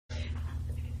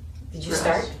Did you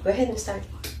start? Go ahead and start.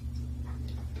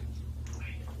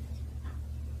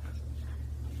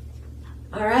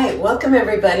 All right, welcome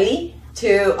everybody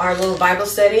to our little Bible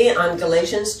study on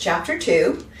Galatians chapter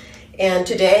 2. And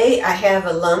today I have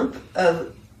a lump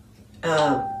of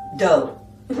dough.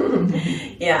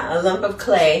 Yeah, a lump of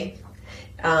clay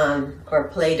or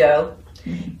Play-Doh.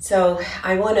 So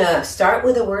I want to start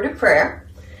with a word of prayer.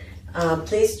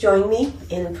 Please join me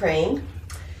in praying.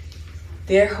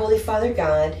 Dear Holy Father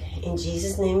God, in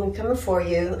Jesus' name we come before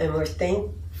you, and we're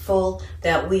thankful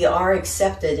that we are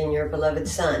accepted in your beloved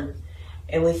Son.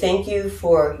 And we thank you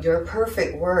for your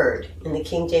perfect word in the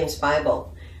King James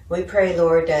Bible. We pray,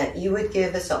 Lord, that you would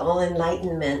give us all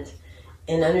enlightenment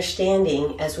and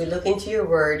understanding as we look into your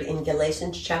word in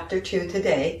Galatians chapter 2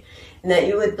 today, and that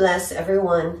you would bless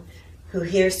everyone who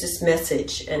hears this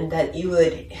message, and that you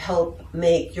would help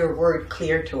make your word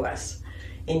clear to us.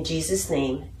 In Jesus'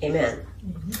 name, amen.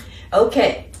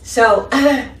 Okay, so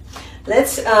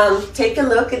let's take a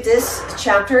look at this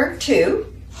chapter 2.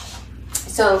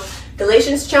 So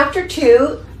Galatians chapter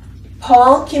 2,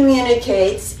 Paul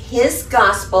communicates his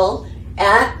gospel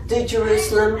at the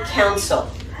Jerusalem Council.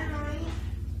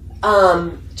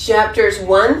 Verses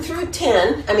 1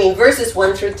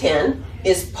 through 10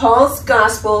 is Paul's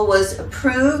gospel was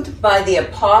approved by the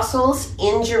apostles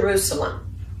in Jerusalem.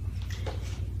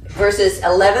 Verses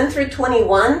 11 through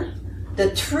 21,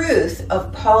 the truth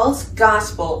of Paul's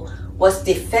gospel was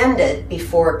defended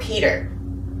before Peter.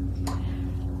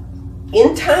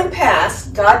 In time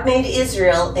past, God made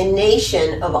Israel a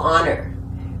nation of honor.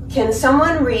 Can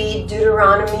someone read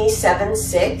Deuteronomy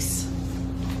 7:6?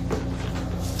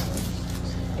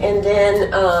 And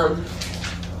then,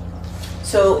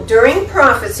 so during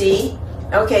prophecy,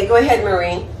 okay, go ahead,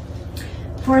 Marianne.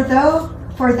 For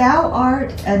thou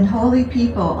art an holy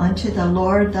people unto the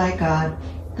Lord thy God.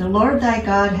 The Lord thy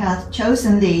God hath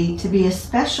chosen thee to be a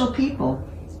special people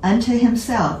unto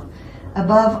himself,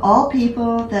 above all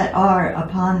people that are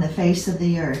upon the face of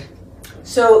the earth.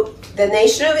 So the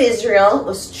nation of Israel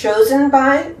was chosen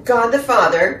by God the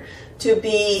Father to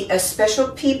be a special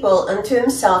people unto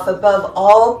himself above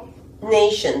all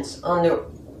nations on the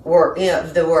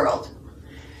of the world.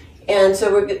 And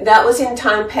so that was in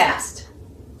time past,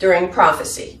 during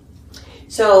prophecy.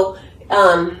 So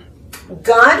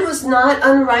God was not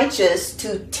unrighteous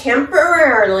to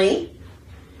temporarily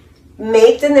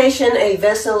make the nation a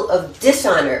vessel of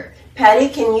dishonor. Patty,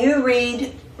 can you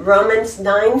read Romans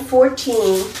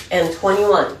 9:14 and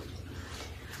 21?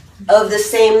 Of the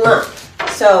same lump.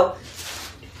 So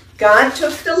God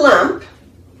took the lump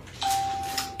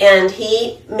and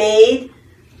he made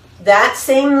that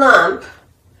same lump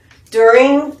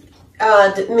during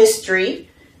the mystery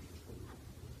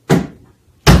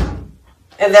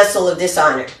a vessel of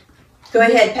dishonor. Go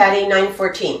ahead, Patty,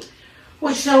 9:14.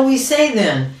 What shall we say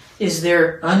then? Is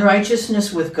there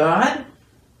unrighteousness with God?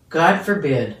 God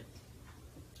forbid.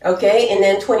 Okay, and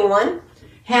then 21.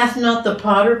 Hath not the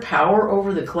potter power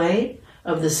over the clay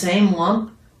of the same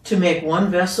lump to make one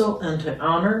vessel unto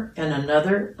honor and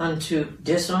another unto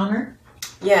dishonor?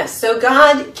 Yes, so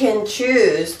God can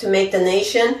choose to make the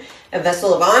nation a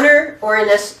vessel of honor or a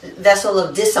vessel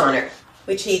of dishonor,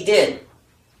 which he did.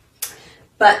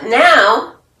 But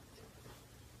now,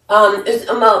 in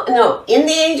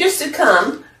the ages to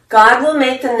come, God will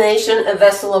make the nation a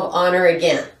vessel of honor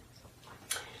again.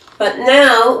 But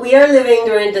now we are living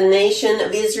during the nation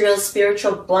of Israel's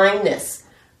spiritual blindness.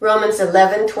 Romans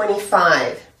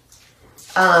 11:25.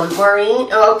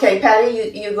 Maureen, okay,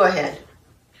 Patty, you go ahead,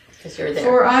 because you're there.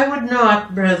 For I would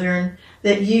not, brethren,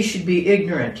 that ye should be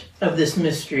ignorant of this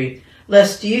mystery,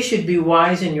 lest ye should be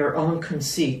wise in your own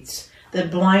conceits, that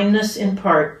blindness in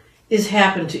part is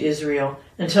happened to Israel,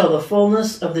 until the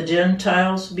fullness of the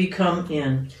Gentiles be come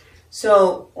in.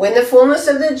 So when the fullness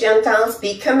of the Gentiles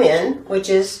be come in, which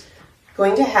is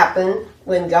going to happen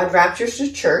when God raptures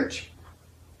the church,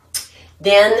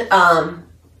 then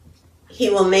he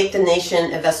will make the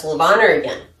nation a vessel of honor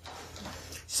again.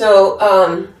 So,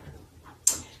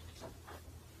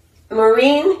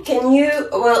 Maureen, can you,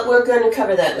 well, we're going to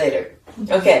cover that later.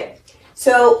 Okay,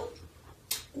 so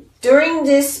during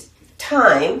this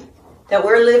time that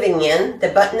we're living in, the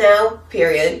but now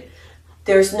period,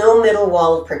 there's no middle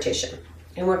wall of partition.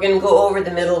 And we're going to go over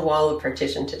the middle wall of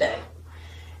partition today.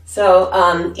 So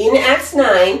in Acts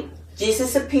 9,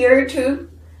 Jesus appeared to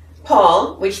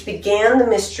Paul, which began the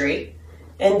mystery.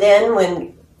 And then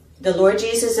when the Lord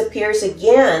Jesus appears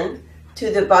again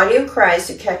to the body of Christ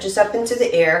to catch us up into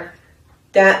the air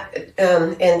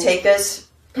and take us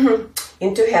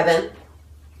into heaven,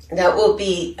 that will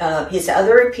be his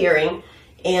other appearing,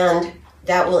 and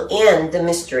that will end the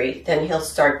mystery. Then he'll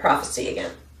start prophecy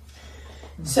again.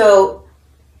 So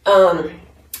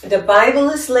the Bible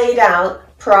is laid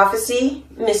out prophecy,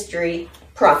 mystery,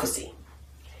 prophecy.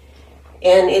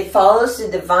 And it follows the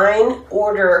divine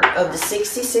order of the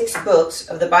 66 books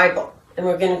of the Bible. And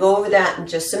we're going to go over that in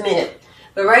just a minute.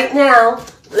 But right now,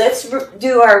 let's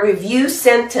do our review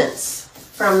sentence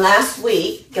from last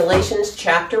week, Galatians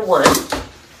chapter 1.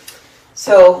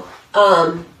 So,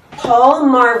 Paul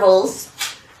marvels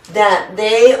that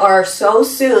they are so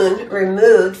soon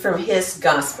removed from his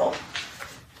gospel.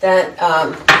 That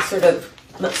sort of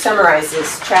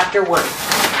summarizes chapter 1.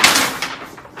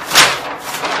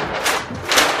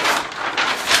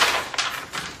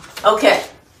 Okay,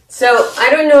 so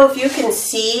I don't know if you can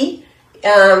see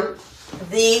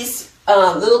these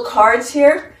little cards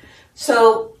here.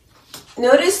 So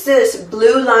notice this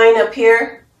blue line up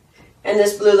here and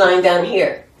this blue line down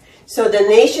here. So the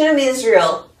nation of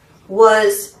Israel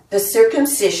was the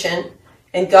circumcision,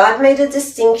 and God made a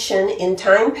distinction in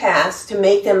time past to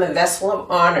make them a vessel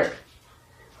of honor.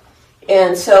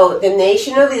 And so the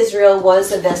nation of Israel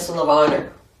was a vessel of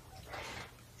honor.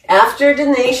 After the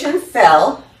nation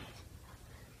fell,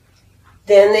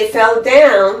 then they fell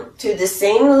down to the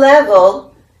same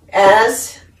level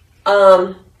as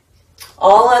all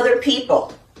other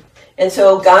people. And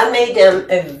so God made them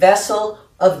a vessel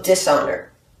of dishonor.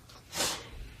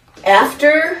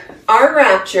 After our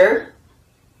rapture,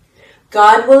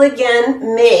 God will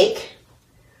again make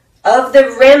of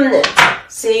the remnant.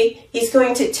 See, he's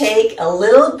going to take a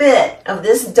little bit of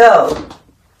this dough,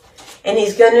 and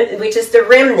he's going to, which is the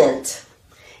remnant,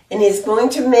 and he's going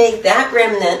to make that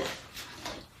remnant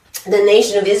the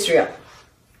nation of Israel.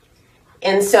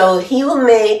 And so he will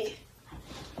make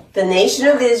the nation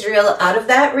of Israel out of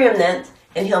that remnant,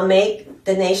 and he'll make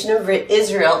the nation of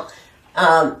Israel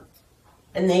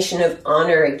a nation of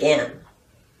honor again.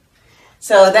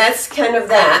 So that's kind of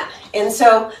that. And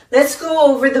so let's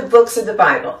go over the books of the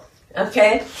Bible.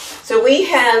 Okay? So we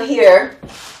have here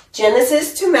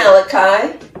Genesis to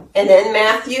Malachi, and then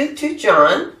Matthew to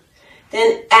John.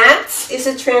 Then Acts is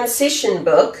a transition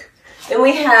book. Then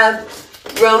we have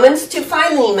Romans to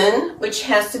Philemon, which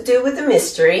has to do with the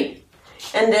mystery.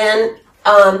 And then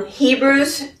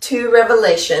Hebrews to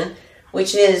Revelation,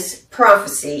 which is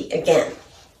prophecy again.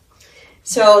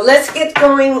 So let's get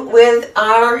going with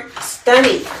our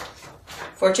study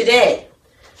for today.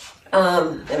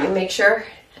 Let me make sure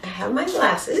I have my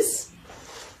glasses.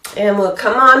 And we'll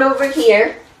come on over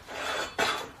here.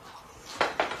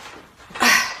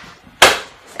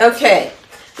 Okay,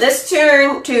 let's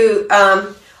turn to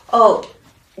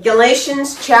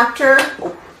Galatians chapter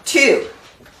 2.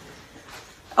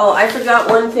 Oh, I forgot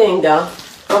one thing though.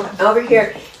 Oh, over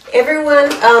here. Everyone,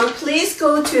 please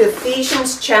go to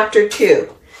Ephesians chapter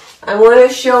 2. I want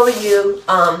to show you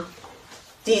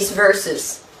these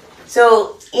verses.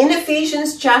 So in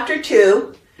Ephesians chapter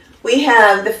 2, we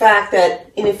have the fact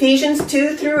that in Ephesians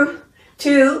 2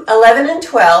 through 11 and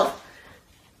 12,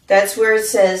 that's where it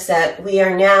says that we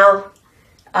are now,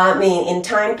 in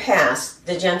time past,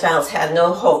 the Gentiles had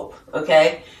no hope,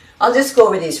 okay? I'll just go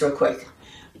over these real quick.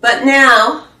 But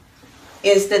now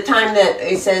is the time that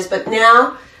it says, but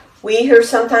now we who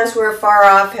sometimes were far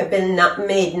off have been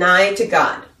made nigh to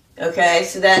God, okay?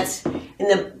 So that's in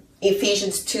the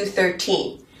Ephesians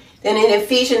 2:13. Then in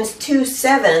Ephesians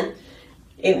 2:7,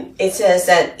 it says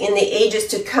that in the ages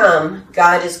to come,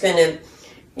 God is going to,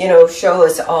 show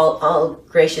us all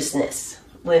graciousness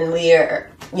when we are,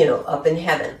 up in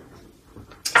heaven.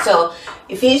 So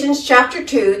Ephesians chapter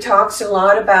 2 talks a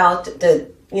lot about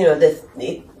it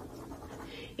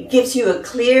gives you a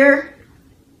clear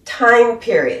time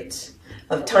periods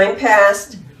of time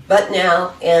past, but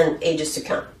now, and ages to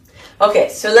come. Okay,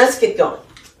 so let's get going.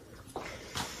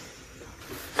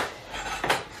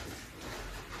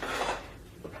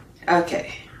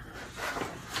 Okay.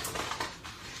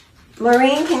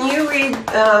 Maureen, can you read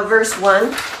verse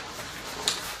 1?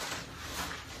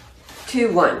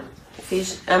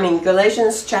 2:1.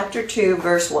 Galatians chapter 2,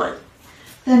 verse 1.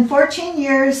 Then 14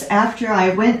 years after I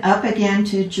went up again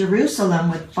to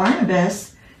Jerusalem with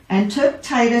Barnabas, and took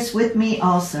Titus with me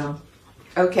also.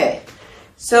 Okay.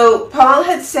 So Paul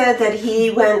had said that he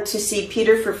went to see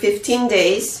Peter for 15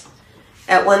 days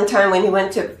at one time when he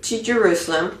went to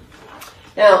Jerusalem.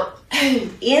 Now,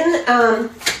 in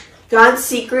God's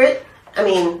Secret,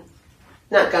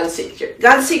 not God's Secret.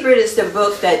 God's Secret is the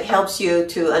book that helps you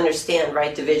to understand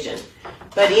right division.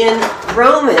 But in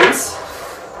Romans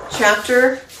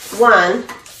chapter 1,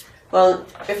 well,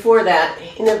 before that,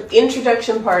 in the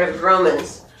introduction part of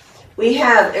Romans, we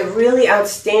have a really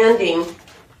outstanding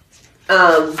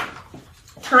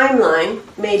timeline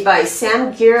made by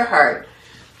Sam Gerhardt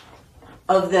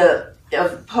of the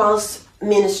of Paul's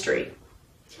ministry.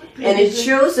 And it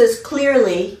shows us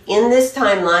clearly in this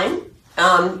timeline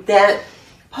that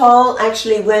Paul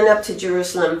actually went up to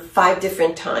Jerusalem 5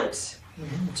 different times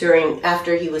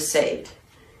after he was saved.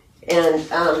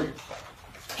 And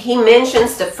he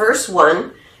mentions the first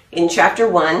one in chapter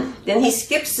 1. Then he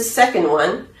skips the second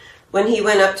one when he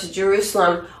went up to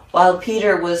Jerusalem while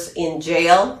Peter was in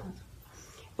jail,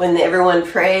 when everyone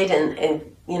prayed and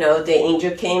you know, the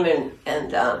angel came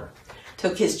and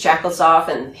took his shackles off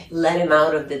and let him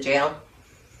out of the jail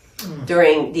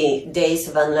during the days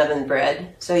of unleavened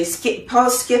bread. So Paul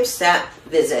skips that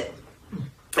visit.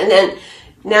 And then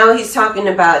now he's talking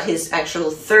about his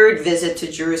actual third visit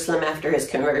to Jerusalem after his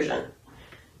conversion.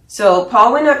 So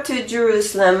Paul went up to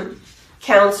Jerusalem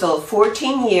council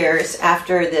 14 years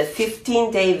after the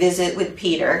 15-day visit with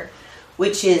Peter,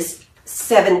 which is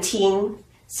 17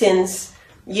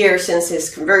 years since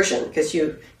his conversion, because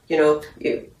you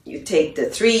take the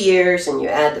 3 years and you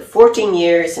add the 14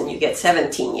 years and you get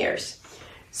 17 years.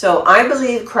 So I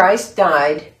believe Christ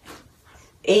died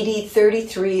AD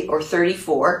 33 or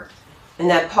 34, and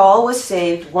that Paul was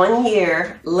saved 1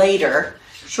 year later,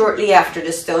 shortly after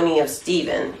the stoning of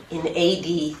Stephen in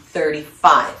AD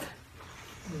 35.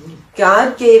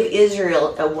 God gave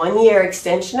Israel a 1-year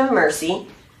extension of mercy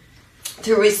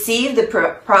to receive the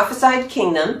prophesied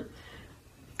kingdom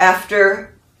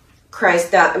after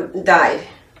Christ died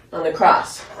on the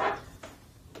cross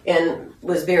and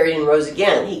was buried and rose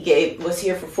again. He was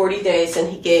here for 40 days,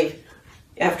 and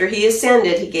after he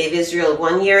ascended, he gave Israel a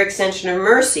 1-year extension of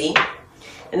mercy.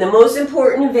 And the most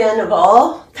important event of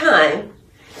all time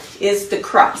is the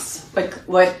cross,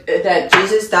 that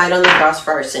Jesus died on the cross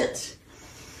for our sins.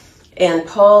 And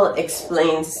Paul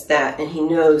explains that, and he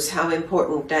knows how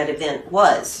important that event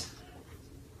was.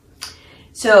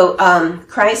 So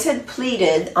Christ had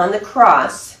pleaded on the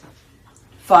cross,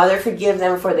 Father, forgive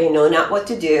them, for they know not what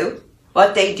they do.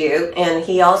 And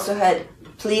he also had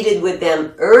pleaded with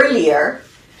them earlier,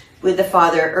 with the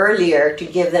Father earlier, to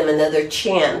give them another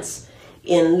chance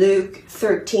in Luke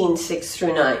 13, 6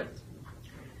 through 9.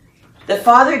 The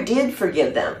Father did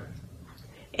forgive them,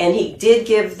 and he did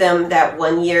give them that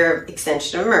 1-year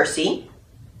extension of mercy.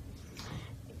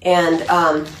 And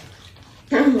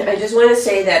I just want to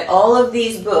say that all of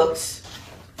these books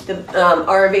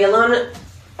are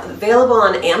available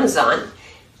on Amazon,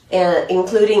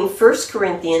 including 1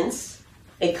 Corinthians,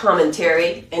 a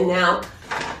commentary, and now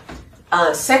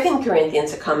 2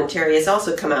 Corinthians, a commentary, has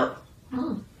also come out.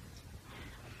 Oh.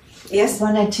 Yes?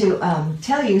 I wanted to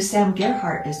tell you Sam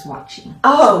Gerhardt is watching.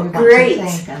 Oh, so great.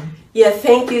 Thank him. Yeah,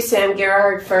 thank you, Sam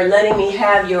Gerhardt, for letting me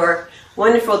have your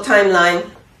wonderful timeline.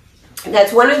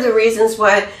 That's one of the reasons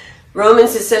why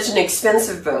Romans is such an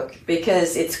expensive book,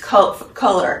 because it's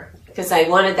color. Because I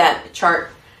wanted that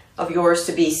chart of yours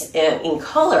to be in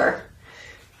color.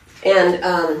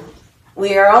 And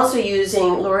we are also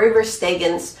using Lori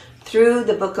Verstegen's Through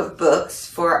the Book of Books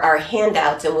for our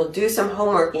handouts, and we'll do some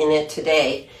homework in it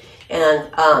today.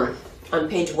 And on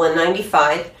page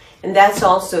 195, and that's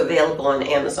also available on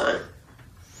Amazon.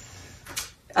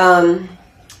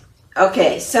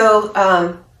 Okay,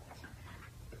 so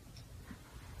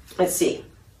let's see.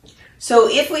 So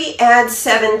if we add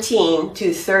 17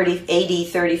 to AD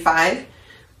 35,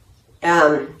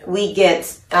 we get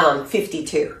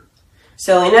 52.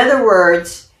 So in other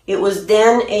words, it was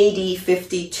then AD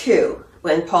 52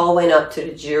 when Paul went up to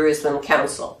the Jerusalem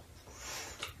council.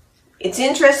 It's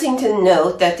interesting to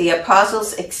note that the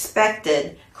apostles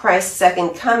expected Christ's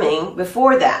second coming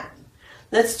before that.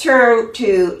 Let's turn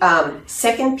to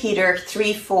 2 Peter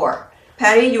 3:4.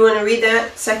 Patty, you want to read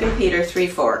that? 2 Peter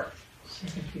 3:4.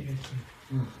 2 Peter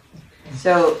 3. Okay.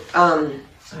 So, all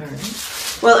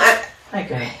right. Well, I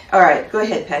got it. All right, go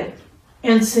ahead, Patty.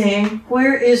 And saying,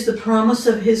 where is the promise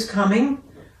of his coming?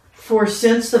 For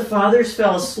since the fathers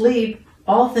fell asleep,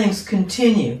 all things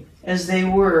continue as they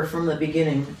were from the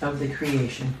beginning of the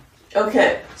creation.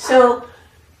 Okay, so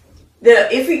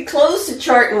if we close the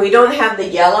chart and we don't have the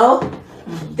yellow,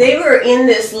 they were in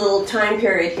this little time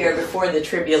period here before the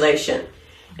tribulation.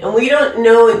 And we don't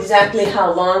know exactly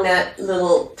how long that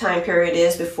little time period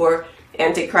is before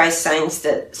Antichrist signs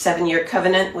the 7-year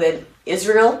covenant with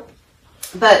Israel.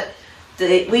 But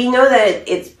we know that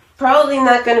it's probably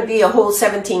not going to be a whole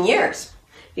 17 years,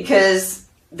 because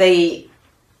the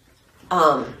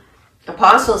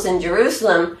apostles in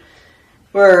Jerusalem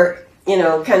were,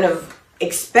 kind of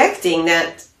expecting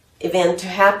that event to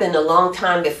happen a long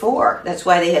time before. That's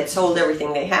why they had sold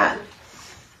everything they had.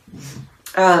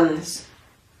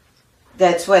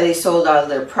 That's why they sold all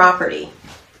their property,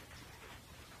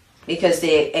 because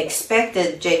they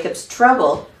expected Jacob's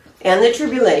trouble and the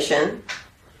tribulation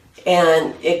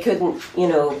and it couldn't,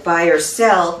 buy or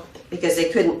sell because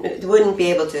they wouldn't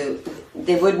be able to,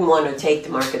 they wouldn't want to take the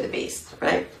mark of the beast,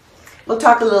 right? We'll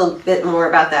talk a little bit more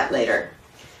about that later.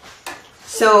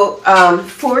 So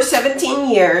for 17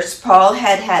 years, Paul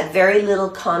had had very little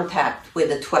contact with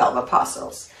the 12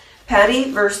 apostles.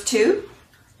 Patty, verse 2,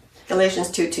 Galatians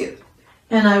 2:2.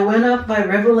 And I went up by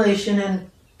revelation and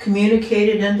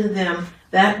communicated unto them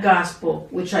that gospel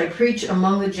which I preach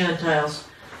among the Gentiles,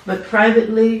 but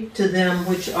privately to them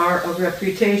which are of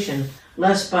reputation,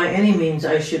 lest by any means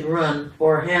I should run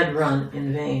or had run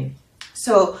in vain.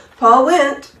 So Paul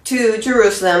went to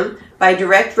Jerusalem by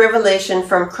direct revelation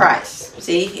from Christ.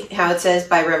 See how it says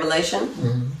by revelation?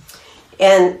 Mm-hmm.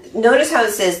 And notice how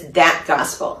it says that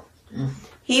gospel. Mm-hmm.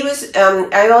 He was,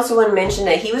 I also want to mention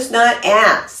that he was not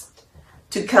asked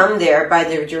to come there by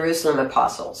the Jerusalem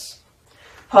apostles.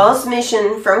 Paul's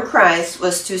mission from Christ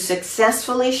was to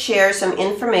successfully share some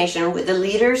information with the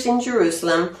leaders in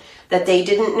Jerusalem that they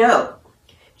didn't know.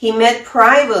 He met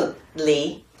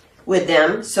privately with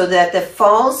them so that the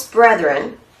false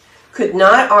brethren could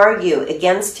not argue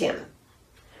against him.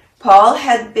 Paul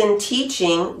had been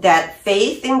teaching that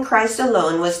faith in Christ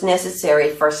alone was necessary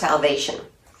for salvation.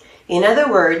 In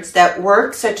other words, that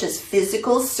work such as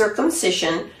physical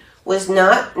circumcision was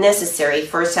not necessary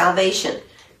for salvation.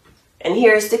 And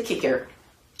here's the kicker.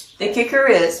 The kicker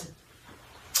is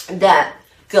that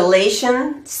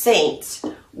Galatian saints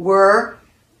were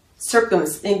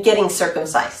getting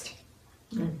circumcised.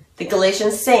 The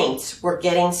Galatian saints were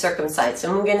getting circumcised.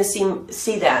 And we're going to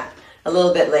see that a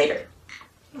little bit later.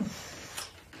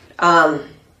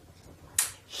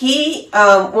 He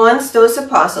wants those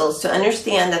apostles to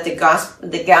understand that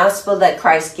the gospel that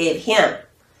Christ gave him.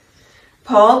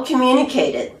 Paul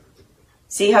communicated.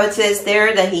 See how it says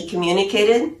there that he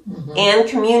communicated? Mm-hmm. And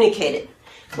communicated.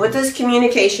 What does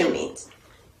communication mean?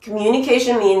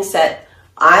 Communication means that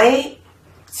I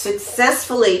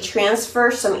successfully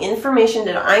transfer some information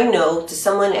that I know to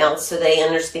someone else so they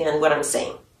understand what I'm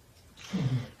saying.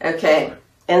 Mm-hmm. Okay?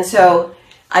 And so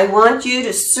I want you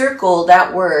to circle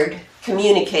that word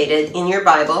communicated in your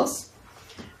Bibles.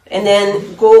 And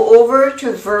then go over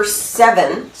to verse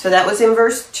 7. So that was in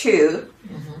verse 2.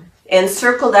 Mm-hmm. And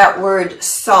circle that word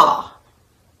saw,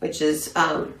 which is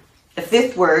the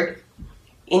fifth word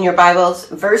in your Bibles.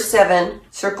 Verse 7,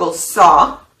 circle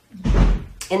saw.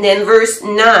 And then verse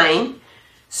 9,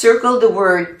 circle the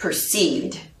word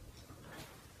perceived.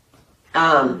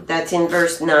 That's in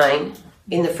verse 9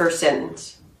 in the first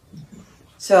sentence.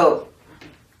 So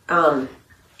Paul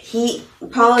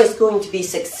is going to be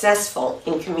successful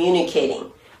in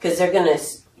communicating because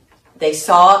they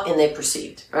saw and they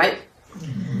perceived, right?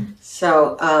 Mm-hmm.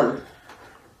 So,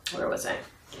 where was I?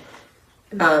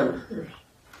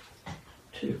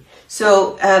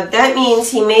 So that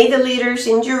means he made the leaders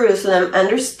in Jerusalem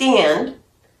understand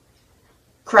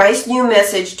Christ's new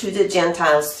message to the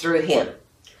Gentiles through him.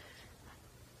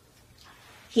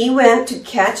 He went to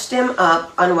catch them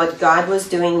up on what God was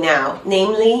doing now,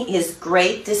 namely his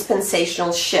great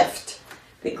dispensational shift.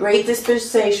 The great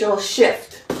dispensational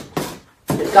shift.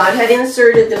 God had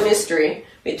inserted the mystery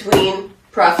between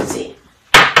prophecy.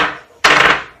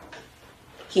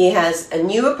 He has a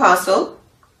new apostle,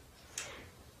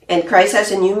 and Christ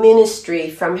has a new ministry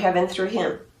from heaven through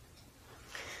him.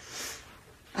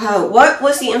 What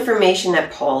was the information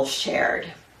that Paul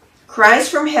shared? Christ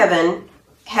from heaven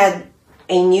had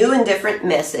a new and different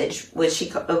message,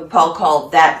 which Paul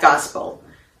called that gospel,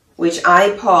 which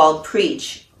I, Paul,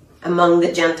 preach among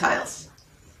the Gentiles.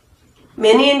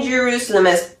 Many in Jerusalem,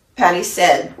 as Patty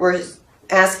said, were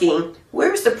asking,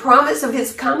 where's the promise of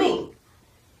his coming?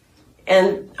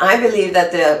 And I believe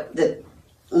that the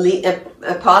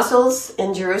apostles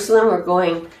in Jerusalem were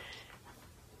going,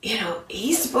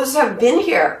 he's supposed to have been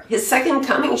here. His second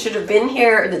coming should have been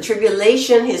here. The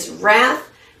tribulation, his wrath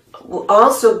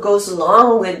also goes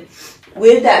along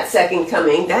with that second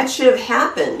coming. That should have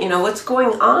happened. What's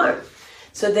going on?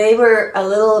 So they were a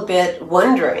little bit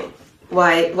wondering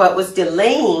what was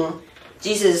delaying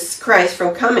Jesus Christ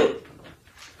from coming.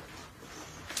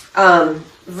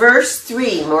 Verse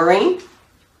 3, Maureen.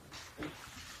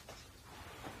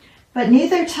 But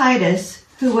neither Titus,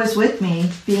 who was with me,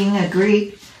 being a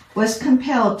Greek, was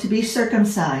compelled to be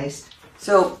circumcised.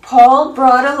 So Paul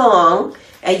brought along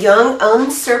a young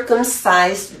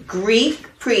uncircumcised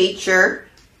Greek preacher,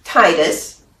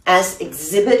 Titus, as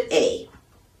Exhibit A.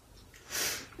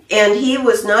 And he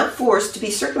was not forced to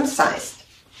be circumcised.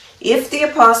 If the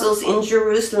apostles in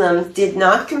Jerusalem did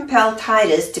not compel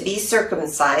Titus to be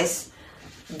circumcised,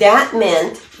 that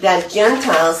meant that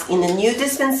Gentiles in the new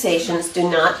dispensations do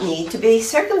not need to be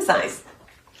circumcised.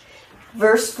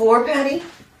 Verse 4, Patty?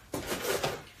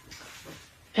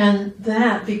 And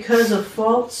that because of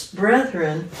false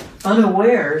brethren,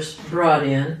 unawares brought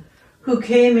in, who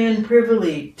came in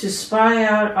privily to spy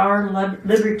out our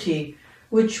liberty,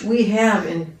 which we have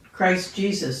in Christ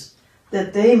Jesus,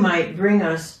 that they might bring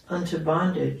us into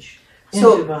bondage.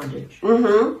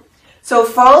 So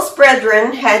false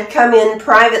brethren had come in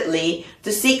privately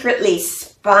to secretly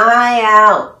spy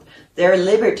out their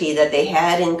liberty that they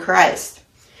had in Christ.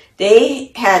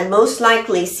 They had most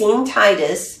likely seen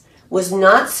Titus was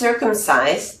not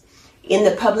circumcised in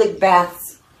the public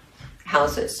baths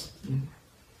houses.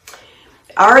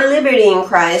 Our liberty in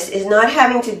Christ is not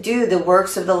having to do the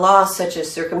works of the law such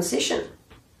as circumcision.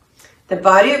 The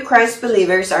body of Christ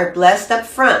believers are blessed up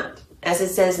front, as it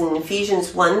says in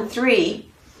Ephesians 1:3,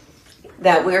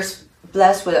 that we're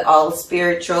blessed with all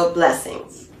spiritual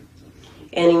blessings.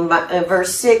 And in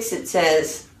verse 6 it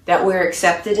says that we're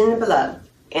accepted in the beloved.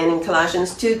 And in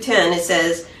Colossians 2:10 it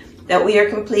says that we are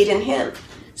complete in Him.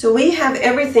 So we have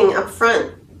everything up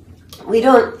front. We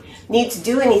don't need to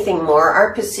do anything more.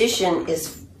 Our position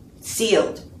is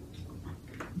sealed.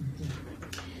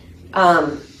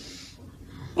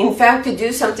 In fact, to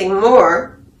do something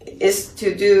more is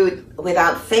to do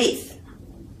without faith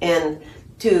and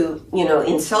to,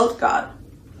 insult God.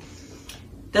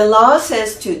 The law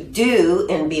says to do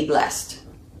and be blessed.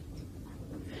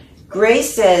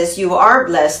 Grace says you are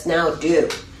blessed, now do.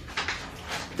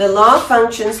 The law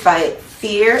functions by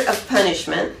fear of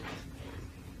punishment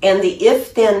and the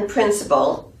if-then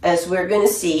principle, as we're going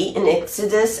to see in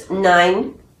Exodus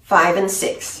 9:5 and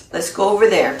 6. Let's go over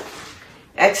there.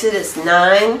 Exodus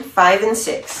 9:5 and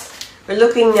 6. We're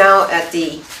looking now at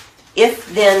the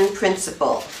if-then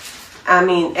principle.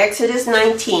 Exodus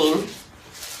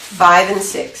 19:5 and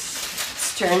 6.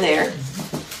 Let's turn there.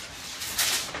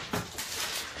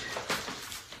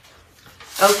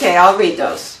 Okay, I'll read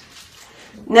those.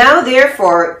 Now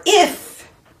therefore, if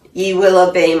ye will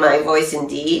obey my voice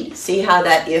indeed, see how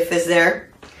that if is there?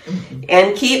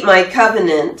 And keep my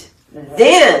covenant,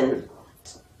 then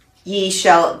ye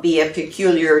shall be a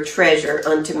peculiar treasure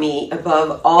unto me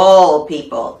above all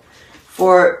people.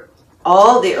 For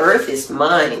all the earth is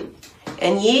mine,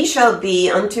 and ye shall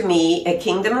be unto me a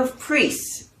kingdom of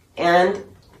priests and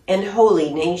an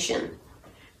holy nation.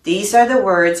 These are the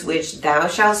words which thou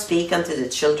shalt speak unto the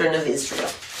children of Israel.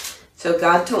 So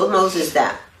God told Moses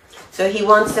that. So he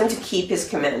wants them to keep his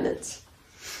commandments.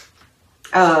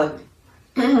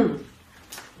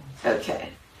 Okay.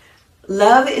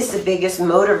 Love is the biggest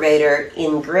motivator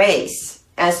in grace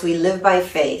as we live by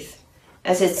faith.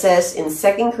 As it says in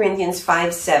 2 Corinthians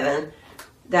 5:7,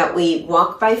 that we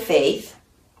walk by faith.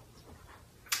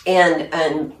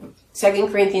 And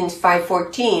 2 Corinthians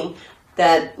 5:14,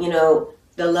 that,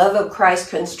 the love of Christ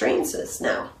constrains us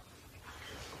now.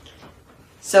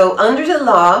 So under the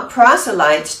law,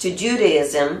 proselytes to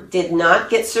Judaism did not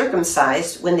get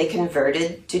circumcised when they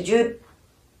converted to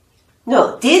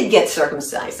did get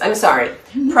circumcised. I'm sorry.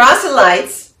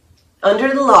 Proselytes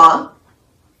under the law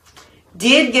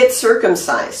did get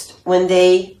circumcised when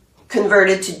they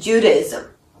converted to Judaism.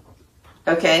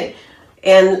 Okay?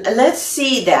 And let's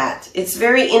see that. It's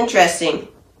very interesting.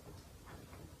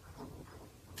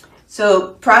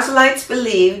 So proselytes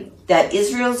believed that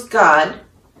Israel's God.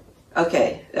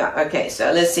 Okay,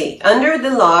 so let's see. Under the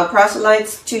law,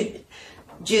 proselytes to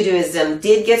Judaism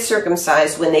did get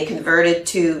circumcised when they converted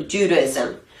to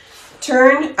Judaism.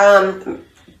 Turn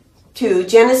to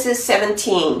Genesis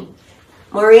 17.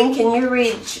 Maureen, can you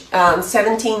read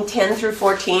 17:10 through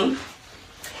 14?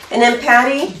 And then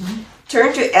Patty,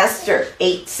 turn to Esther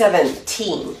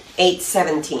 8:17.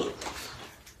 8:17.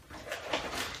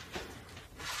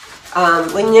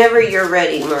 Whenever you're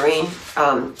ready, Maureen.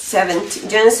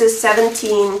 Genesis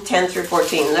 17:10 through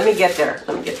 14. Let me get there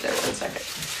 1 second.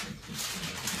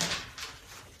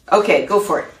 Okay, go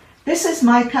for it. This is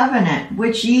my covenant,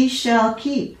 which ye shall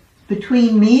keep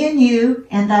between me and you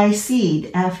and thy seed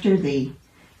after thee.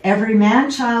 Every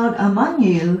man-child among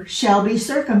you shall be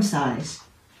circumcised,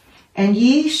 and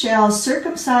ye shall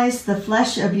circumcise the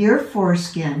flesh of your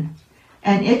foreskin,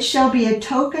 and it shall be a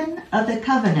token of the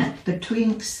covenant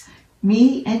betwixt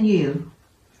me and you.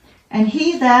 And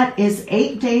he that is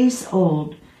 8 days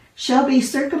old shall be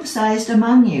circumcised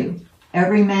among you,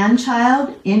 every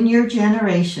man-child in your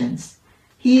generations.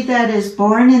 He that is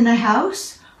born in the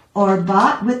house, or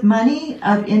bought with money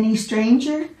of any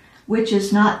stranger, which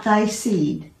is not thy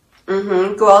seed.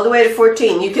 Go all the way to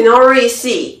 14. You can already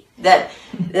see that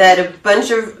a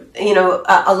bunch of,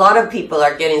 a lot of people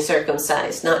are getting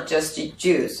circumcised, not just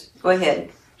Jews. Go ahead.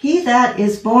 He that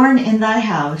is born in thy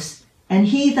house, and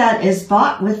he that is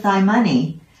bought with thy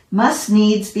money, must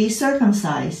needs be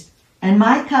circumcised. And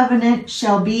my covenant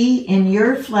shall be in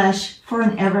your flesh for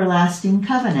an everlasting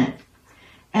covenant.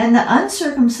 And the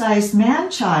uncircumcised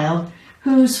man-child,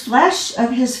 whose flesh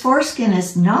of his foreskin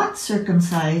is not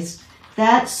circumcised,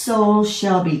 that soul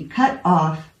shall be cut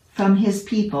off from his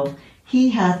people. He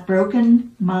hath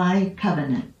broken my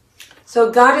covenant.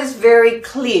 So God is very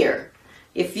clear.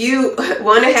 If you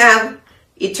want to have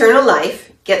eternal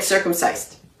life, get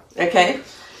circumcised. Okay?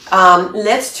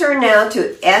 Let's turn now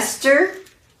to Esther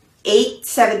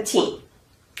 8:17.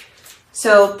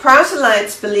 So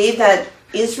proselytes believe that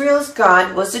Israel's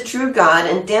God was the true God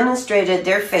and demonstrated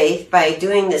their faith by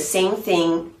doing the same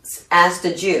things as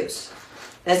the Jews.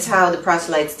 That's how the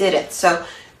proselytes did it. So,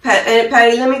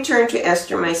 Patty, let me turn to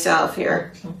Esther myself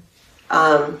here.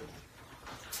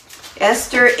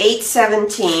 Esther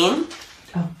 8:17.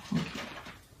 Oh, okay.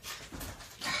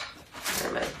 Where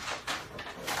am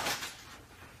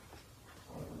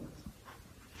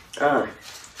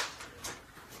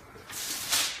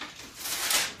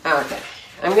I? Okay.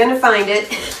 I'm going to find it.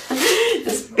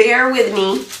 Just bear with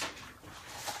me.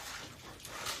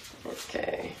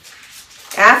 Okay.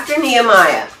 After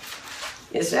Nehemiah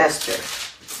is Esther.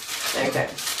 Okay.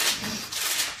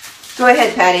 Go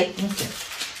ahead, Patty. Okay.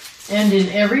 And in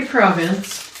every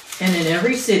province and in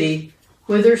every city,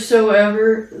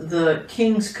 whithersoever the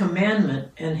king's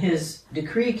commandment and his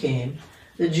decree came,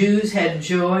 the Jews had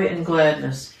joy and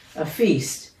gladness, a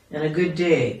feast and a good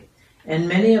day. And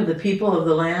many of the people of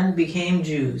the land became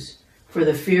Jews, for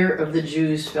the fear of the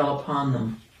Jews fell upon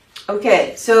them.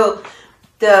 Okay, so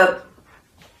the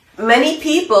many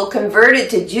people converted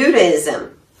to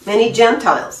Judaism, many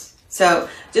Gentiles. So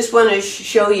just want to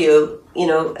show you,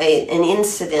 an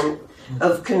incident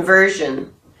of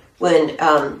conversion when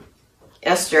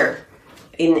Esther,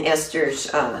 in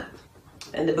the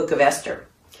book of Esther.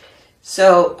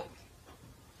 So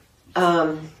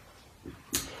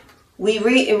we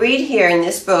read here in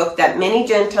this book that many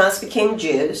Gentiles became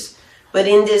Jews, but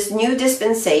in this new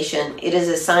dispensation, it is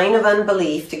a sign of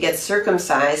unbelief to get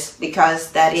circumcised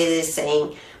because that it is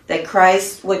saying that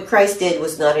what Christ did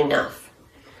was not enough.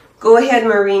 Go ahead,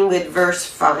 Marianne, with verse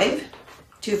 5,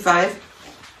 2:5.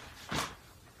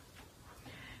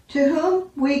 To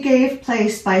whom we gave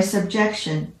place by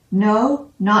subjection,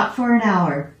 no, not for an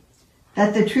hour,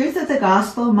 that the truth of the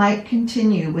gospel might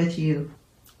continue with you.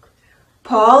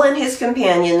 Paul and his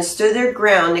companions stood their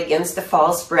ground against the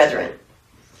false brethren.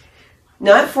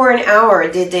 Not for an hour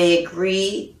did they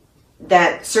agree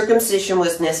that circumcision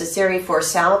was necessary for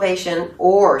salvation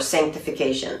or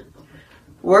sanctification.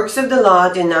 Works of the law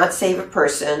do not save a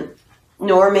person,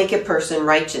 nor make a person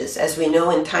righteous, as we know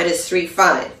in Titus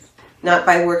 3:5. Not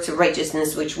by works of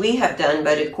righteousness which we have done,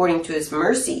 but according to his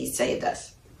mercy he saved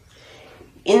us.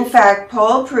 In fact,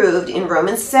 Paul proved in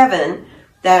Romans 7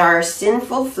 that our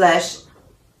sinful flesh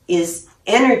is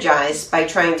energized by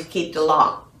trying to keep the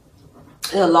law.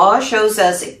 The law shows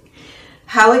us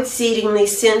how exceedingly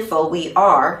sinful we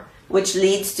are, which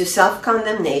leads to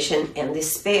self-condemnation and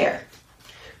despair.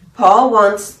 Paul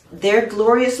wants their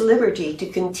glorious liberty to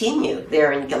continue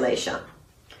there in Galatia.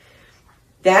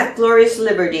 That glorious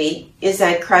liberty is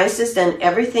that Christ has done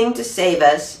everything to save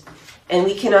us, and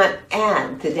we cannot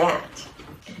add to that.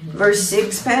 Verse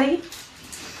 6, Patty?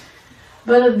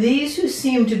 But of these who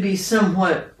seem to be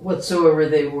somewhat whatsoever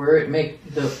they were, it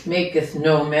maketh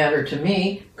no matter to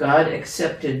me. God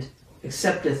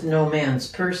accepteth no man's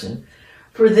person.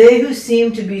 For they who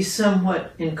seemed to be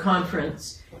somewhat in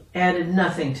conference added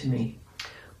nothing to me.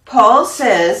 Paul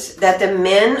says that the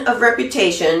men of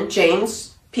reputation,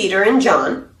 James, Peter, and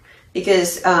John,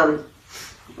 because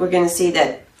we're going to see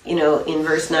that, in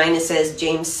verse 9 it says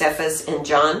James, Cephas, and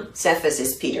John. Cephas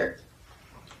is Peter.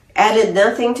 Added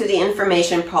nothing to the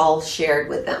information Paul shared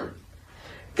with them.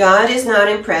 God is not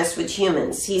impressed with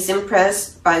humans. He's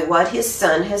impressed by what his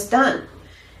Son has done.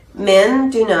 Men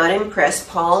do not impress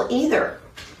Paul either.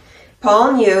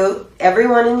 Paul knew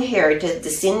everyone inherited the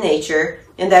sin nature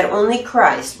and that only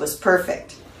Christ was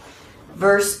perfect.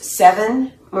 Verse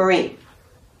 7, Marie.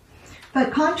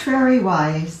 But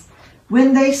contrariwise,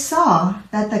 when they saw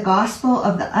that the gospel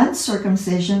of the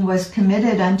uncircumcision was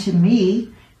committed unto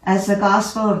me, as the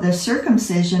gospel of the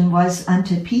circumcision was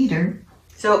unto Peter.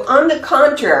 So on the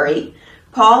contrary,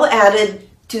 Paul added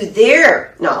to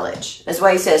their knowledge. That's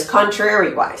why he says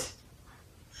contrariwise.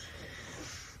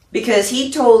 Because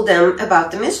he told them about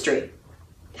the mystery.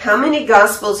 How many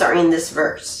gospels are in this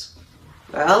verse?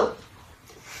 Well,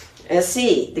 let's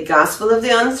see. The gospel of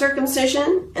the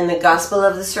uncircumcision and the gospel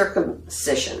of the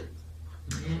circumcision.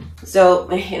 So,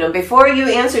 before you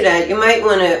answer that, you might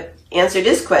want to answer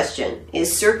this question.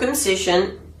 Is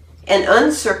circumcision and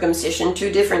uncircumcision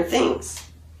two different things?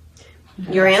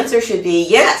 Your answer should be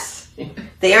yes.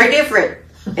 They are different.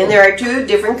 And there are two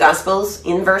different gospels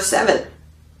in verse 7.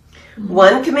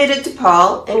 One committed to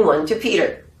Paul and one to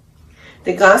Peter.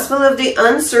 The gospel of the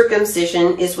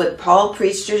uncircumcision is what Paul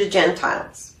preached to the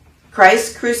Gentiles.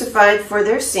 Christ crucified for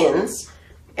their sins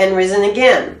and risen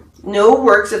again. No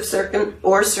works of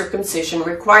circumcision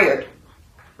required.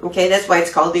 Okay, that's why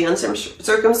it's called the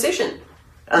uncircumcision.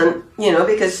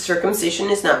 Because circumcision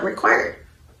is not required.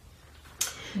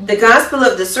 The gospel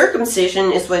of the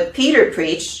circumcision is what Peter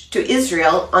preached to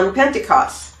Israel on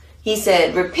Pentecost. He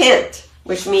said, repent,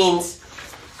 which means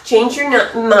change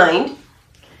your mind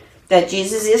that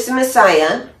Jesus is the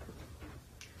Messiah.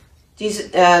 Jesus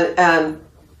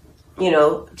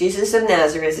of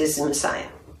Nazareth is the Messiah.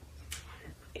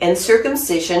 And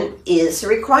circumcision is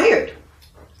required.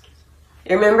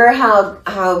 Remember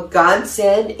how God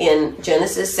said in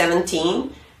Genesis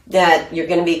 17 that you're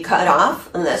going to be cut off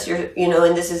unless you're,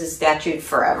 and this is a statute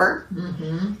forever.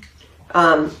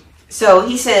 So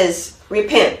he says,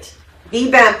 repent, be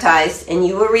baptized, and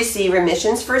you will receive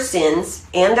remissions for sins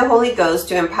and the Holy Ghost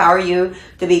to empower you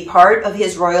to be part of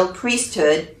his royal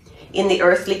priesthood in the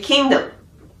earthly kingdom.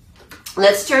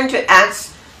 Let's turn to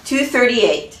Acts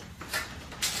 2:38.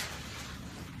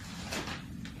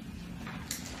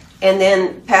 And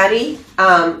then, Patty,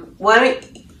 why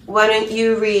don't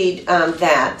you read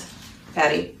that,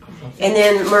 Patty? And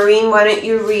then, Maureen, why don't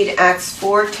you read Acts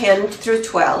 4:10 through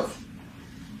 12?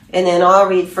 And then I'll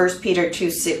read 1 Peter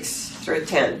 2:6 through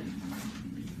 10.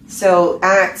 So,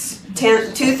 Acts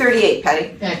 2:38,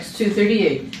 Patty. Acts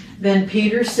 2:38. Then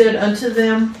Peter said unto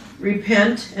them,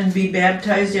 repent and be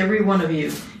baptized every one of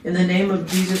you in the name of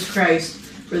Jesus Christ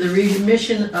for the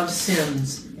remission of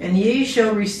sins, and ye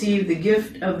shall receive the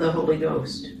gift of the Holy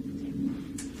Ghost.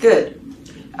 Good.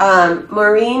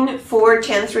 Maureen,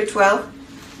 4:10 through 12.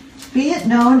 Be it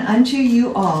known unto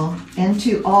you all, and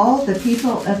to all the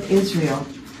people of Israel,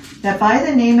 that by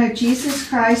the name of Jesus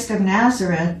Christ of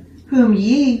Nazareth, whom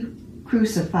ye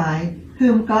crucified,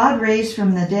 whom God raised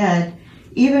from the dead,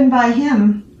 even by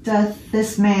him doth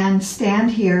this man stand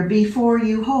here before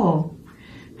you whole.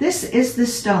 This is the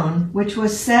stone which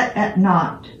was set at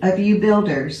naught of you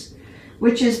builders,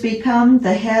 which is become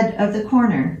the head of the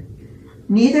corner.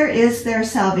 Neither is there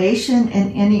salvation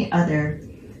in any other,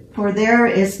 for there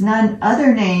is none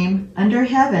other name under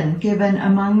heaven given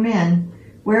among men,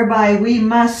 whereby we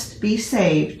must be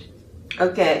saved.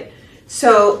 Okay,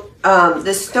 so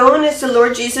the stone is the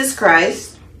Lord Jesus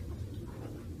Christ,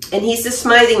 and he's the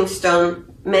smithing stone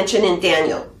mentioned in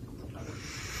Daniel.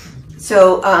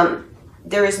 So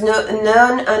there is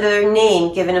none other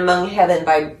name given among heaven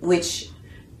by which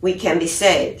we can be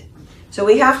saved. So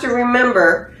we have to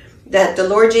remember that the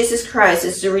Lord Jesus Christ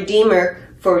is the Redeemer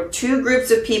for two groups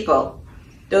of people.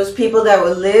 Those people that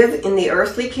will live in the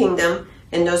earthly kingdom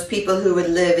and those people who would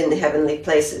live in the heavenly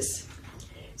places.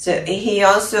 So he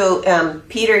also,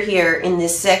 Peter here in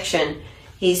this section,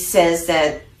 he says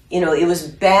that, it was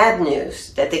bad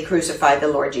news that they crucified the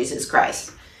Lord Jesus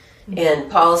Christ. And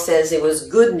Paul says it was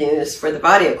good news for the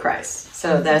body of Christ.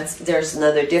 So there's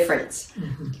another difference.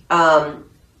 Now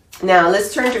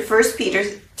let's turn to 1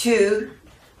 Peter 2,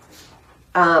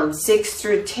 6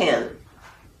 through 10.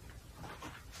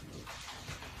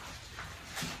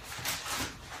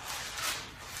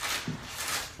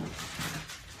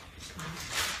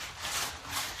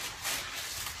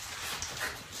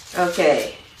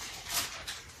 Okay.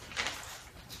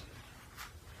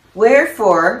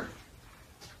 Wherefore,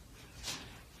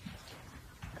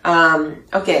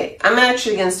 okay, I'm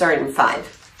actually going to start in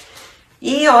 5.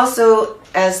 Ye also,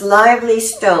 as lively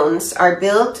stones, are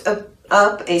built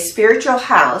up a spiritual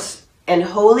house and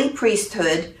holy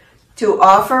priesthood to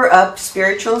offer up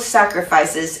spiritual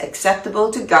sacrifices acceptable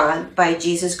to God by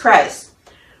Jesus Christ.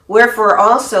 Wherefore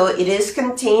also it is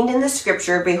contained in the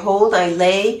scripture, behold, I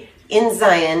lay in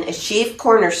Zion a chief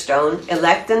cornerstone,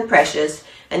 elect and precious,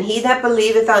 and he that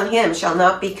believeth on him shall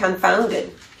not be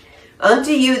confounded.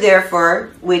 Unto you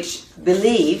therefore which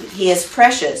believe he is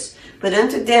precious, but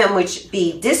unto them which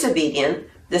be disobedient,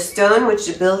 the stone which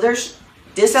the builders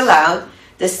disallowed,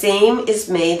 the same is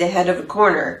made the head of a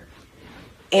corner,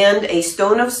 and a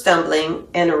stone of stumbling,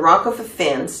 and a rock of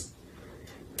offense,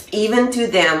 even to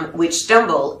them which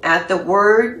stumble at the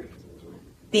word,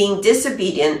 being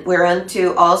disobedient,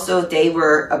 whereunto also they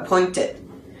were appointed.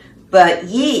 But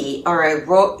ye are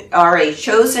a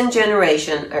chosen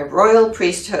generation, a royal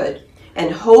priesthood,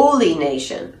 and holy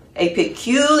nation, a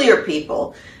peculiar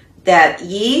people, that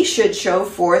ye should show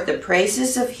forth the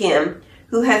praises of him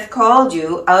who hath called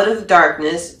you out of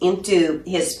darkness into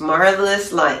his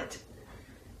marvelous light,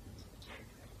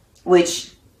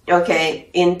 which okay,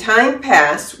 in time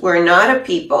past were not a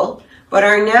people, but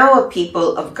are now a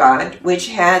people of God, which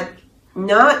had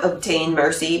not obtained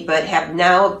mercy, but have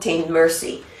now obtained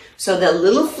mercy. So the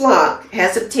little flock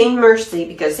has obtained mercy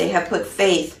because they have put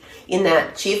faith in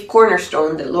that chief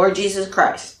cornerstone, the Lord Jesus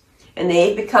Christ. And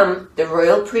they become the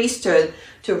royal priesthood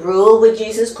to rule with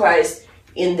Jesus Christ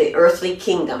in the earthly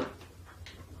kingdom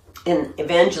and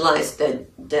evangelize the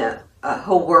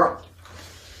whole world.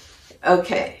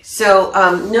 Okay, so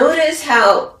notice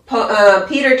how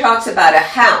Peter talks about a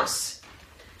house.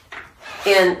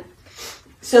 And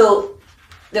so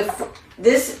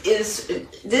this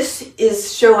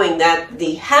is showing that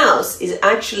the house is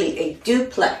actually a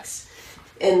duplex.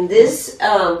 And this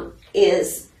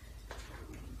is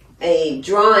a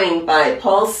drawing by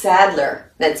Paul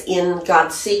Sadler that's in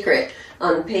God's Secret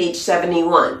on page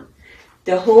 71.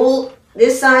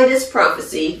 This side is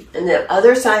prophecy, and the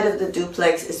other side of the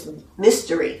duplex is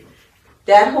mystery.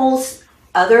 That whole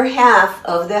other half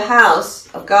of the house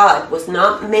of God was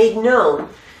not made known,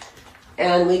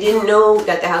 and we didn't know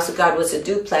that the house of God was a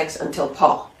duplex until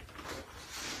Paul.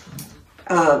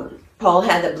 Paul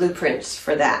had the blueprints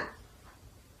for that.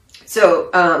 So,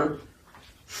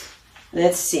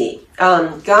 let's see.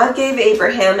 God gave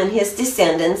Abraham and his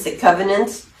descendants the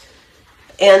covenant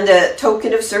and the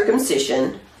token of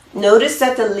circumcision. Notice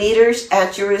that the leaders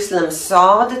at Jerusalem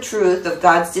saw the truth of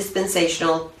God's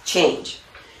dispensational change.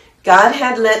 God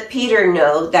had let Peter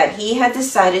know that he had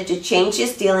decided to change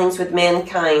his dealings with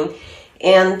mankind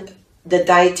and the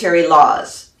dietary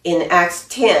laws in Acts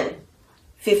 10,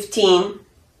 15,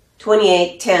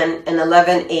 28, 10, and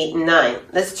 11, 8, and 9.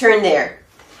 Let's turn there.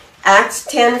 Acts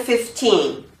 10,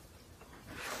 15.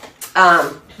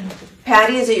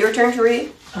 Patty, is it your turn to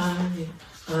read? I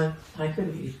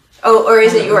could read. Oh, or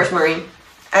is it yours, Maureen?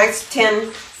 Acts 10,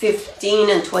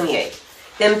 15, and 28.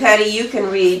 Then, Patty, you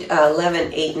can read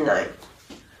 11, 8, and 9.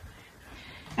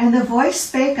 And the voice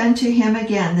spake unto him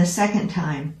again the second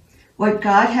time, What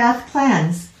God hath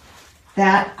cleansed,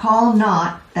 that call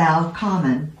not thou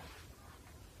common.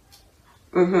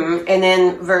 And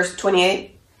then verse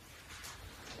 28.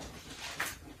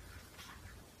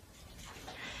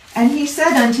 And he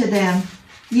said unto them,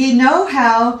 Ye know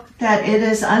how that it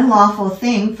is unlawful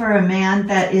thing for a man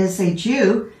that is a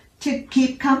Jew to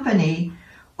keep company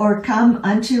or come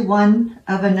unto one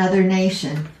of another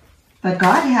nation. But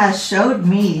God has showed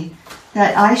me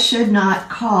that I should not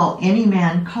call any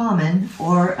man common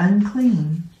or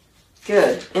unclean.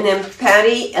 Good. And then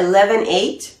Patty, 11,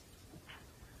 8.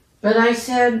 But I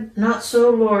said, Not so,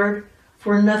 Lord,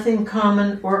 for nothing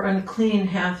common or unclean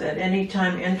hath at any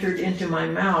time entered into my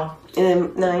mouth. And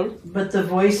then 9. But the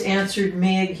voice answered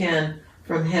me again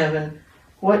from heaven,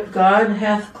 What God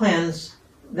hath cleansed,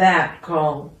 that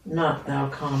call not thou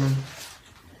common.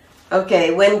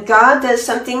 Okay, when God does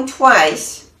something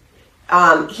twice,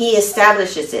 he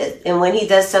establishes it. And when he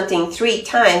does something 3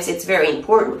 times, it's very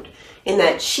important. And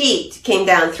that sheet came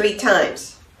down 3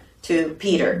 times to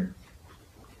Peter.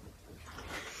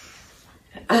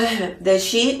 The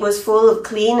sheet was full of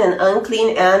clean and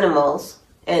unclean animals,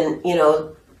 and,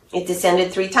 it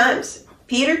descended 3 times.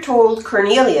 Peter told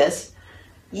Cornelius,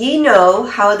 Ye know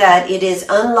how that it is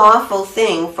unlawful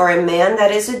thing for a man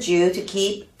that is a Jew to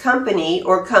keep company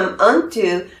or come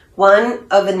unto one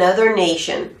of another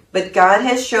nation. But God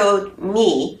has showed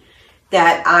me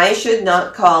that I should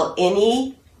not call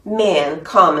any man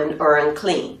common or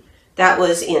unclean. That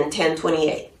was in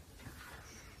 10:28.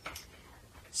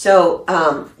 So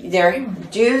their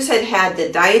Jews had the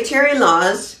dietary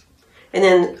laws, and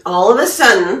then all of a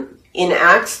sudden, in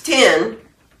Acts 10,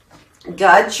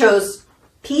 God shows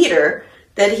Peter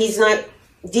that he's not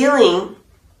dealing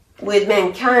with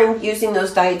mankind using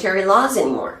those dietary laws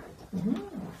anymore. Mm-hmm.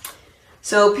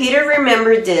 So Peter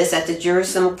remembered this at the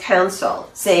Jerusalem Council,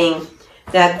 saying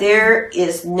that there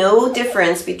is no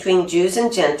difference between Jews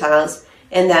and Gentiles,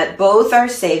 and that both are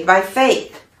saved by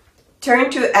faith. Turn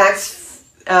to Acts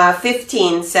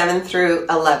 15, 7 through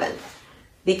 11.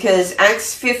 Because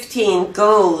Acts 15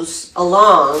 goes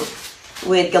along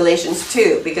with Galatians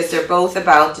 2, because they're both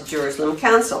about the Jerusalem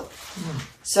Council.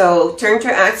 So turn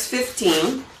to Acts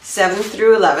 15, 7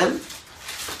 through 11.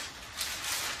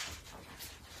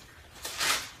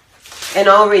 And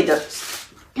I'll read those.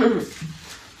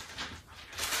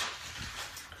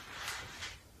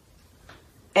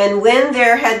 And when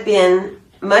there had been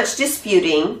much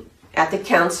disputing at the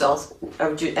councils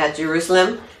at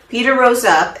Jerusalem, Peter rose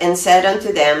up and said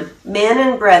unto them, Men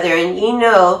and brethren, ye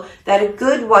know that a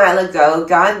good while ago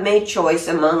God made choice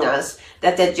among us,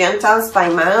 that the Gentiles by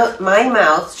my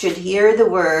mouth should hear the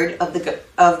word of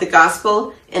the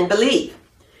gospel and believe.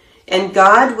 And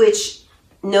God, which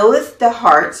knoweth the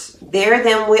hearts, bear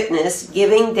them witness,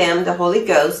 giving them the Holy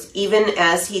Ghost, even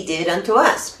as he did unto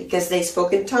us, because they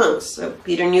spoke in tongues. So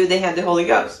Peter knew they had the Holy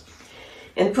Ghost.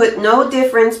 And put no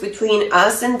difference between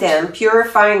us and them,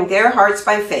 purifying their hearts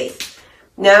by faith.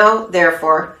 Now,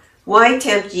 therefore, why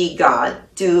tempt ye God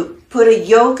to put a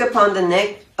yoke upon the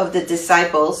neck of the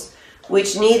disciples,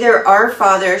 which neither our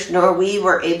fathers nor we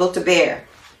were able to bear?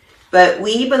 But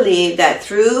we believe that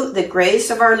through the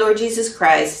grace of our Lord Jesus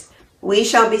Christ, we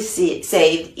shall be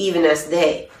saved even as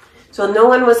they. So no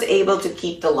one was able to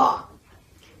keep the law.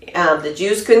 The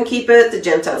Jews couldn't keep it, the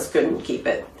Gentiles couldn't keep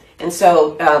it. And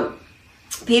so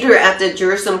Peter at the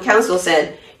Jerusalem council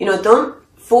said, don't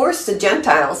force the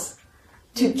Gentiles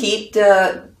to keep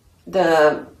the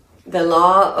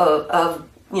law of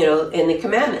and the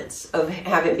commandments of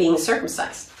being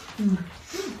circumcised.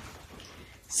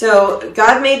 So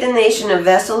God made the nation a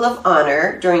vessel of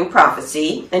honor during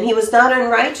prophecy, and he was not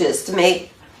unrighteous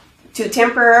to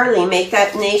temporarily make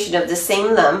that nation of the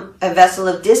same lump a vessel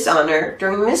of dishonor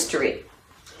during mystery.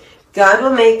 God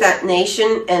will make that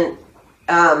nation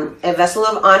a vessel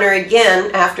of honor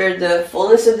again after the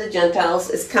fullness of the Gentiles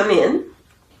has come in.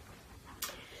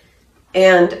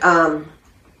 And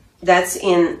that's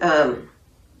in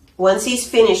once he's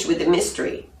finished with the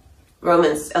mystery.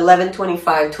 Romans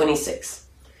 11:25-26.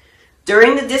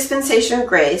 During the dispensation of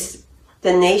grace,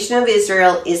 the nation of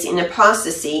Israel is in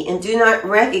apostasy and do not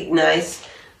recognize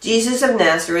Jesus of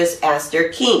Nazareth as their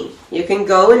king. You can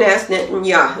go and ask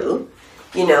Netanyahu,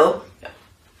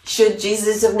 should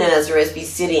Jesus of Nazareth be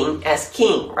sitting as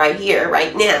king right here,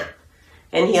 right now?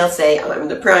 And he'll say, I'm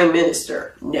the prime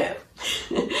minister. No.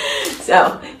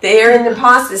 So they are in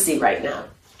apostasy right now.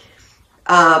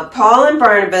 Paul and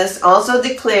Barnabas also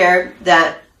declared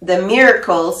that the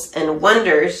miracles and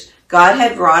wonders God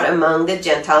had wrought among the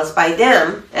Gentiles by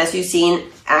them, as you see in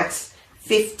Acts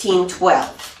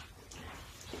 15:12.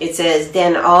 It says,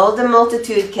 Then all the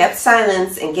multitude kept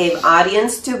silence and gave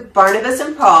audience to Barnabas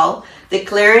and Paul,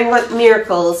 declaring what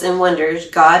miracles and wonders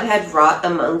God had wrought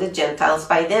among the Gentiles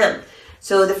by them.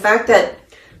 So the fact that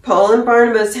Paul and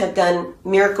Barnabas had done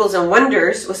miracles and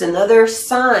wonders was another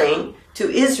sign to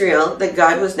Israel that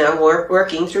God was now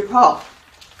working through Paul.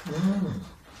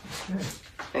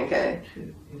 Okay.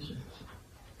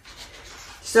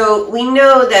 So we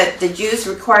know that the Jews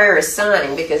require a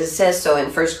sign because it says so in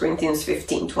 1 Corinthians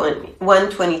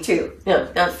 1:22. No,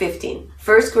 not 15.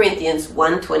 1 Corinthians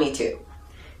 1:22.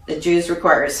 The Jews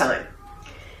require a sign.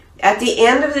 At the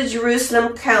end of the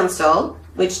Jerusalem Council,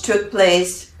 which took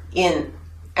place in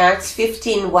Acts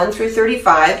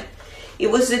 15:1-35, it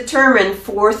was determined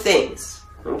 4 things.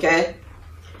 Okay?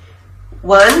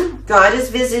 1, God is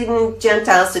visiting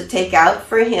Gentiles to take out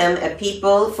for him a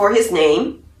people for his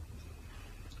name.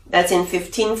 That's in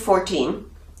 15:14.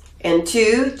 And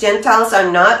 2, Gentiles are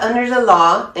not under the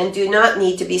law and do not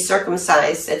need to be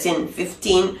circumcised. That's in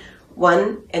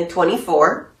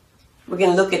 15:1-24. We're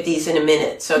going to look at these in a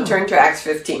minute. So turn to Acts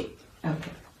 15.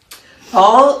 Okay.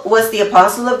 Paul was the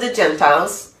apostle of the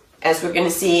Gentiles, as we're going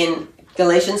to see in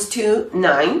Galatians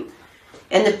 2:9.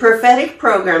 And the prophetic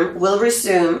program will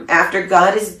resume after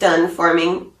God is done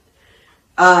forming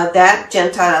that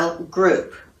Gentile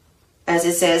group, as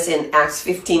it says in Acts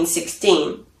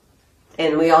 15:16.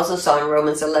 And we also saw in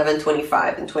Romans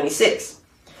 11:25-26.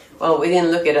 Well, we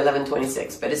didn't look at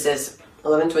 11:26, but it says,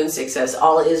 11:26 says,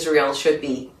 all Israel should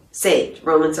be saved.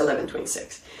 Romans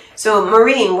 11:26. So,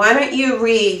 Marianne, why don't you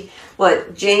read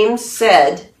what James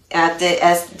said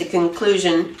as the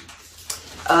conclusion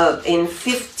in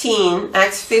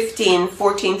Acts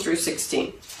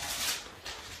 15:14-16.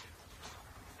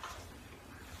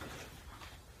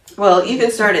 Well, you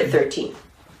can start at 13.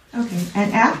 Okay.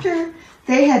 And after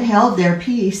they had held their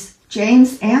peace,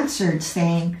 James answered,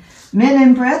 saying, Men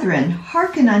and brethren,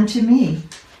 hearken unto me.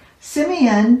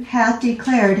 Simeon hath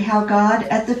declared how God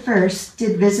at the first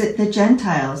did visit the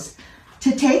Gentiles,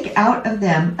 to take out of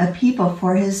them a people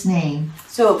for his name.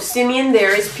 So Simeon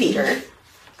there is Peter.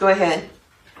 Go ahead.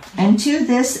 And to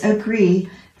this agree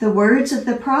the words of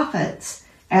the prophets,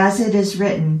 as it is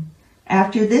written,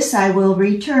 After this I will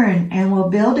return, and will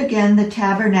build again the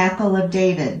tabernacle of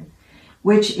David,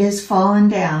 which is fallen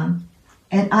down,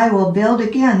 and I will build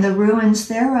again the ruins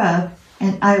thereof,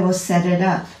 and I will set it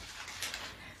up,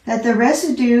 that the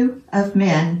residue of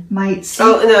men might see.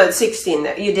 Oh, no, it's 16.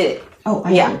 You did it. Oh,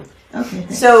 I yeah. did. Okay,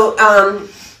 thanks. So,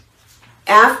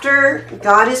 after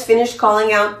God has finished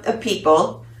calling out a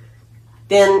people,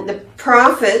 then the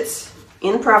prophets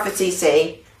in prophecy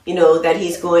say, that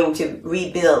he's going to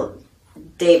rebuild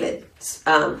David's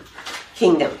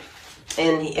kingdom.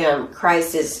 And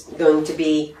Christ is going to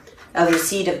be of the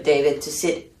seed of David to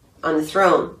sit on the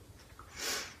throne.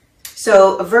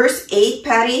 So verse 8,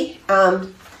 Patty,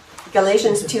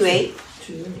 Galatians 2:8.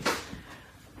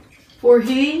 For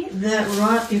he that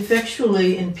wrought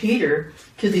effectually in Peter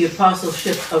to the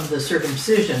apostleship of the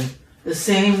circumcision, the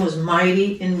same was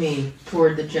mighty in me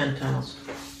toward the Gentiles.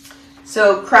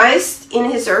 So Christ in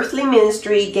his earthly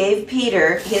ministry gave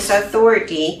Peter his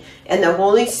authority, and the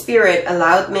Holy Spirit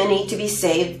allowed many to be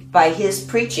saved by his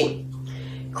preaching.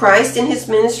 Christ in his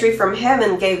ministry from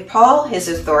heaven gave Paul his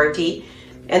authority,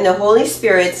 and the Holy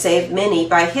Spirit saved many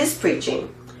by his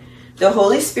preaching. The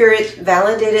Holy Spirit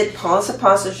validated Paul's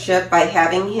apostleship by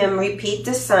having him repeat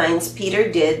the signs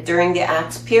Peter did during the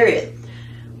Acts period.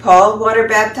 Paul water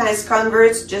baptized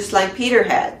converts just like Peter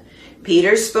had.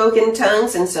 Peter spoke in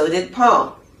tongues, and so did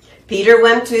Paul. Peter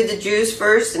went to the Jews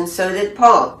first, and so did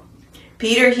Paul.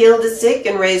 Peter healed the sick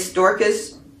and raised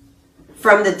Dorcas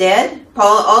from the dead.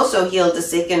 Paul also healed the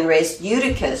sick and raised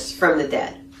Eutychus from the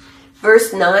dead.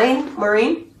 Verse 9,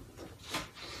 Maureen.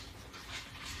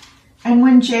 And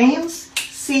when James,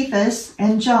 Cephas,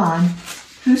 and John,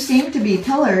 who seemed to be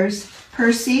pillars,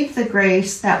 perceived the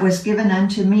grace that was given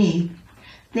unto me,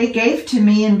 they gave to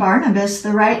me and Barnabas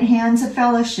the right hands of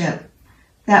fellowship,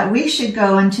 that we should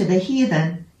go unto the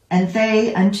heathen, and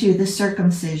they unto the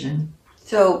circumcision.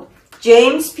 So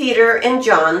James, Peter, and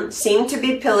John seemed to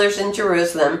be pillars in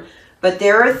Jerusalem, but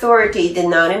their authority did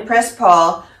not impress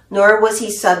Paul, nor was he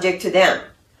subject to them.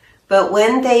 But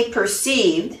when they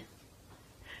perceived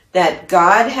that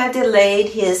God had delayed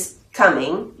his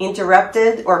coming,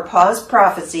 interrupted or paused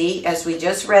prophecy, as we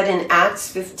just read in Acts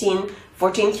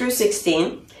 15:14 through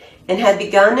 16, and had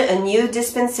begun a new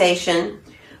dispensation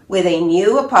with a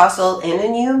new apostle and a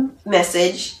new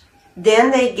message,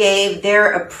 then they gave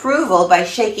their approval by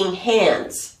shaking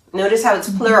hands. Notice how it's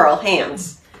plural,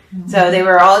 hands. So they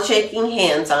were all shaking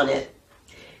hands on it.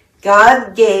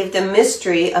 God gave the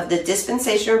mystery of the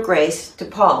dispensation of grace to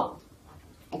Paul.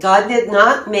 God did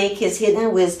not make his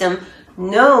hidden wisdom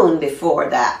known before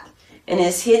that. And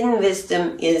his hidden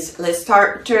wisdom is, let's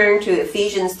turn to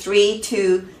Ephesians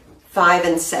 3:2, 5,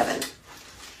 and 7.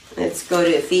 Let's go to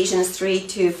Ephesians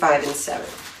 3:2, 5, and 7.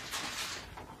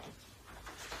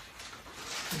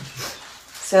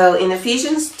 So in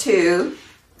Ephesians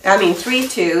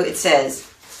 3:2, it says,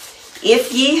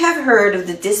 If ye have heard of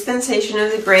the dispensation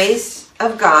of the grace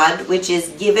of God, which is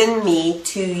given me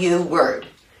to you word.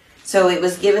 So it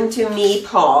was given to me,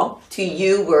 Paul, to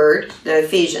you word, the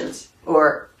Ephesians,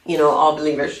 or, all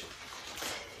believers.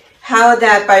 How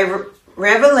that by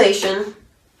revelation,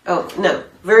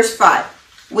 verse 5,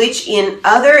 which in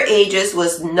other ages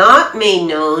was not made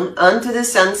known unto the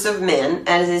sons of men,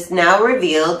 as is now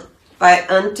revealed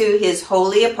unto his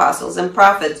holy apostles and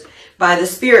prophets by the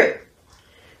Spirit.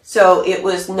 So it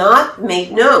was not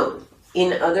made known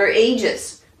in other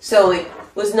ages. So it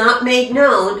was not made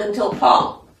known until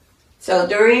Paul. So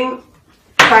during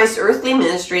Christ's earthly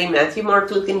ministry, Matthew, Mark,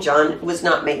 Luke, and John, was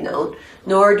not made known,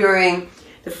 nor during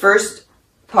the first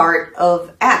part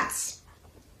of Acts.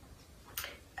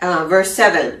 Verse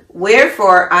 7,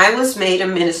 Wherefore I was made a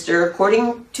minister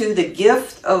according to the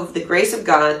gift of the grace of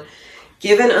God,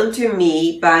 given unto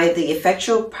me by the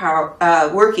effectual power,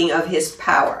 working of his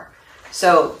power.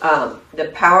 So the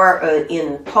power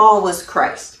in Paul was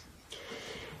Christ.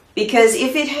 Because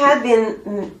if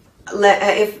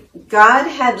God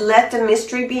had let the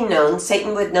mystery be known,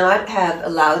 Satan would not have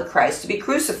allowed Christ to be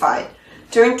crucified.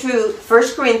 Turn to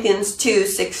 1 Corinthians 2,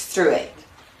 6 through 8.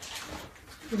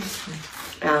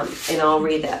 And I'll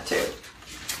read that too.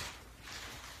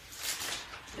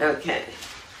 Okay.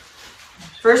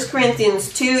 1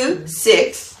 Corinthians 2,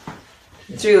 6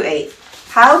 through 8.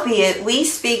 Howbeit we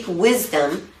speak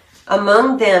wisdom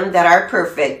among them that are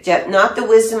perfect, yet not the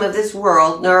wisdom of this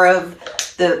world, nor of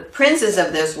the princes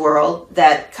of this world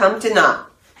that come to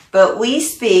naught. But we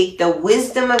speak the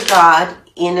wisdom of God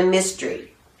in a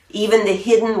mystery, even the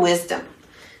hidden wisdom.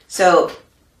 So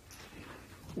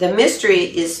the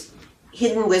mystery is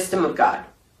hidden wisdom of God,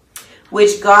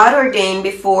 which God ordained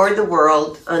before the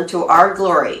world unto our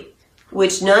glory,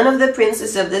 which none of the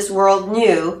princes of this world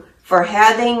knew, for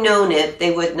had they known it,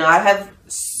 they would not have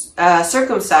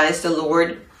circumcised the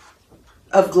Lord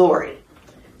of glory.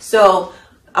 So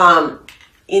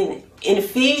in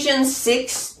Ephesians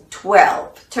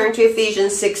 6:12, turn to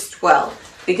Ephesians 6:12,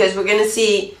 because we're going to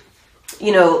see,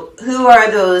 who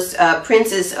are those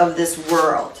princes of this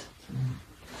world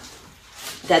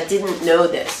that didn't know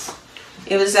this.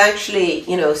 It was actually,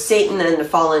 Satan and the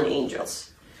fallen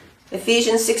angels.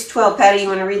 Ephesians 6:12, Patty, you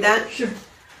want to read that? Sure.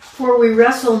 For we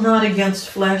wrestle not against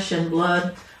flesh and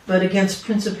blood, but against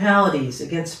principalities,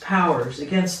 against powers,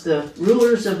 against the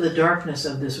rulers of the darkness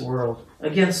of this world,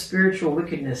 against spiritual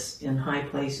wickedness in high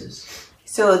places.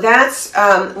 So that's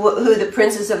who the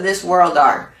princes of this world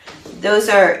are.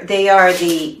 They are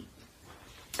the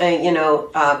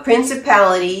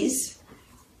principalities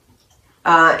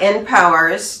and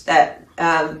powers, that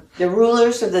the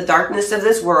rulers of the darkness of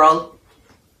this world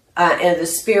and the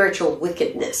spiritual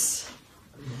wickedness.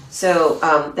 So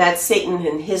that's Satan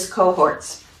and his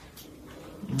cohorts.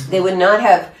 They would not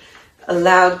have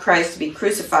allowed Christ to be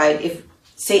crucified if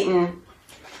Satan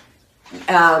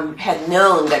had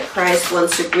known that Christ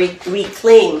wants to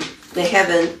reclaim the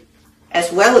heaven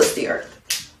as well as the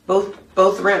earth,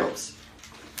 both realms.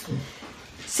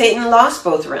 Satan lost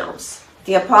both realms.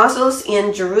 The apostles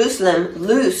in Jerusalem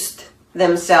loosed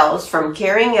themselves from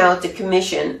carrying out the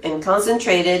commission and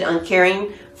concentrated on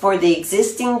caring for the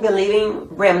existing believing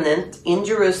remnant in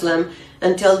Jerusalem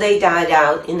until they died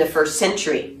out in the first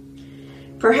century.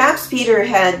 Perhaps Peter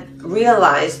had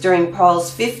realized during Paul's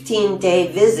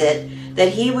 15-day visit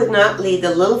that he would not lead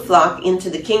the little flock into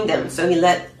the kingdom, so he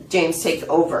let James take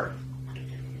over.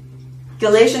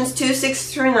 Galatians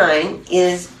 2:6-9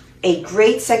 is a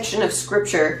great section of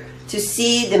scripture to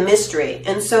see the mystery,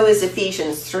 and so is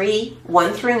Ephesians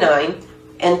 3:1-9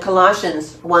 and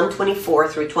Colossians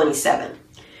 1:24-27.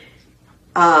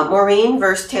 Maureen,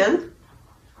 verse 10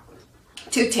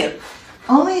 to 10.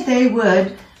 Only they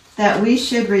would that we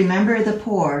should remember the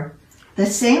poor, the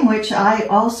same which I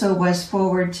also was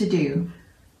forward to do.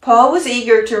 Paul was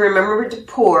eager to remember the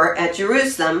poor at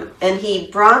Jerusalem, and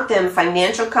he brought them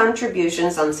financial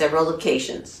contributions on several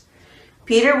occasions.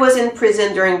 Peter was in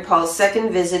prison during Paul's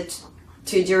second visit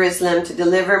to Jerusalem to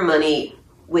deliver money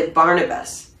with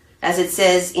Barnabas, as it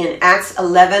says in Acts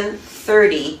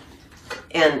 11:30.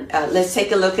 And let's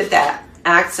take a look at that.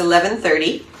 Acts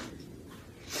 11:30.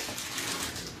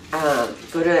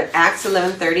 Go to Acts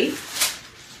 11:30.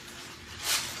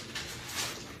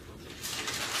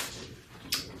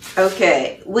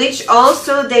 Okay, which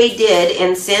also they did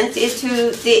and sent it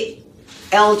to the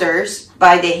elders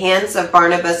by the hands of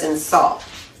Barnabas and Saul.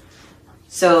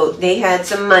 So they had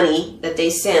some money that they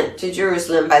sent to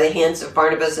Jerusalem by the hands of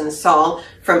Barnabas and Saul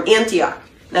from Antioch.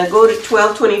 Now go to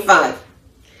 12:25.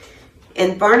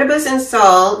 And Barnabas and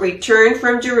Saul returned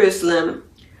from Jerusalem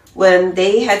when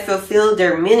they had fulfilled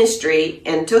their ministry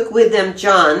and took with them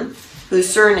John, whose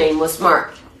surname was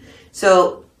Mark.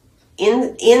 So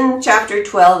in chapter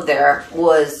 12 there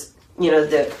was,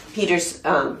 the Peter's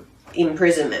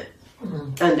imprisonment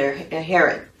under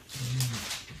Herod.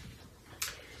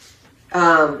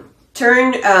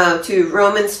 Turn to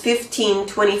Romans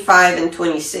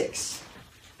 15:25-26.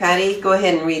 Patty, go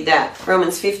ahead and read that.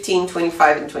 Romans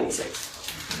 15:25-26.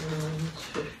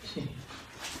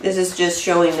 This is just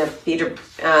showing that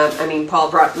Paul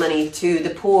brought money to the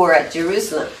poor at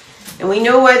Jerusalem. And we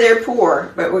know why they're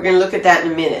poor, but we're going to look at that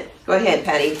in a minute. Go ahead,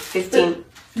 Patty. 15:25.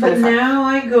 But now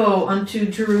I go unto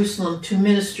Jerusalem to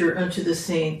minister unto the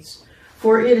saints,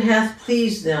 for it hath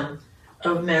pleased them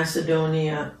of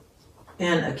Macedonia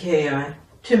and Achaia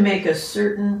to make a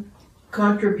certain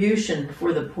contribution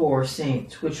for the poor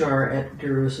saints which are at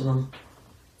Jerusalem.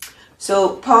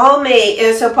 So Paul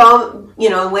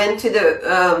went to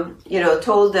the,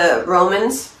 told the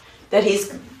Romans that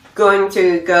he's going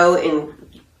to go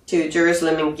to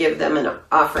Jerusalem and give them an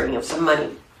offering of some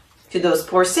money to those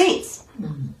poor saints.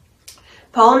 Mm-hmm.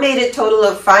 Paul made a total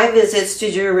of 5 visits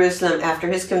to Jerusalem after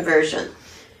his conversion.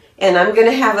 And I'm going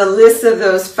to have a list of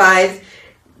those 5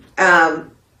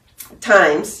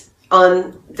 times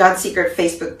on God's Secret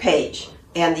Facebook page,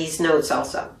 and these notes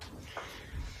also.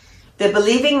 The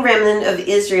believing remnant of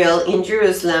Israel in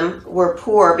Jerusalem were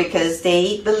poor because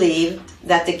they believed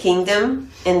that the kingdom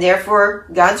and therefore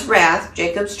God's wrath,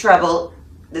 Jacob's trouble,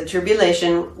 the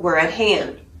tribulation, were at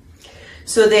hand.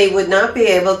 So they would not be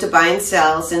able to buy and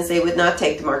sell since they would not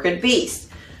take the mark of the beast.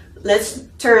 Let's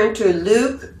turn to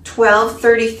Luke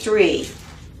 12:33.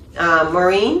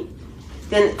 Maureen?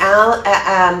 Then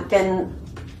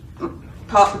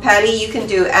Patty, you can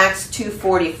do Acts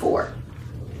 2:44.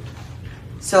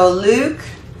 So Luke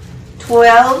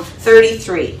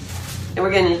 12:33. And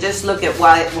we're going to just look at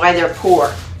why they're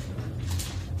poor.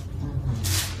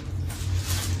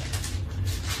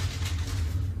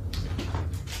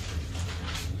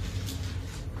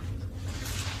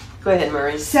 Go ahead,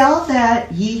 Maureen. Sell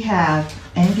that ye have,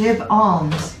 and give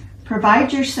alms.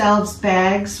 Provide yourselves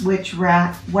bags which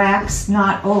wax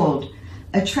not old,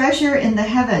 a treasure in the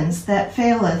heavens that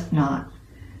faileth not,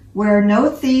 where no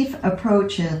thief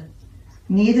approacheth,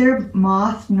 neither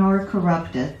moth nor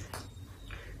corrupteth.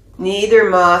 Neither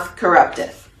moth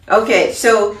corrupteth. Okay,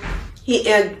 so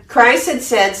Christ had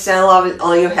said, sell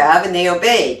all you have, and they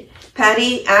obeyed.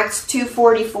 Patty, Acts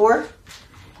 2:44.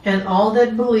 And all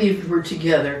that believed were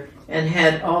together, and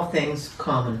had all things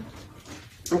common.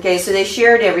 Okay, so they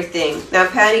shared everything. Now,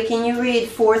 Patty, can you read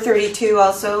 4:32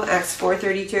 also? Acts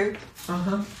 4:32.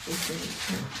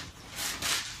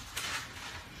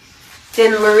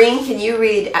 Then, Maureen, can you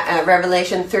read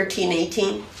Revelation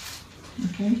 13:18?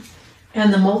 Okay.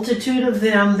 And the multitude of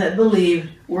them that believed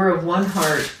were of one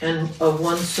heart and of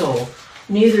one soul.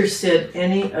 Neither said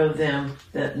any of them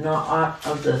that not aught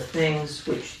of the things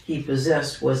which he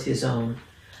possessed was his own,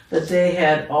 but they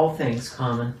had all things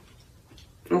common.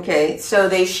 Okay, so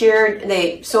they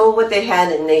sold what they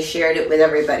had and they shared it with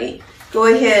everybody. Go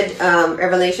ahead,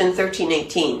 Revelation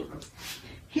 13:18.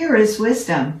 Here is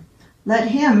wisdom. Let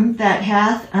him that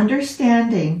hath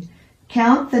understanding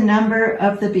count the number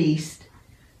of the beast,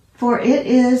 for it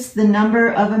is the number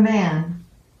of a man,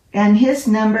 and his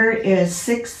number is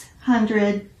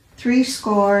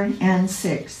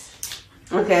 666.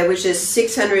 Okay, which is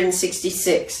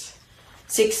 666.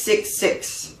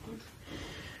 666.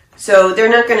 So they're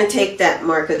not going to take that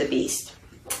mark of the beast.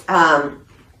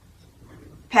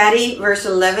 Patty, verse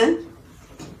 11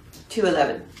 to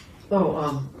 11.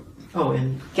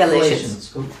 In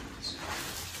Galatians. Oh.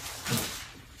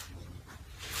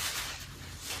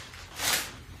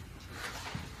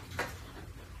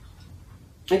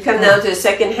 We come now to the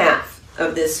second half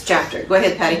of this chapter. Go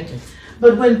ahead, Patty.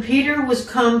 But when Peter was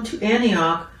come to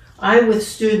Antioch, I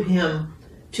withstood him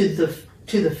to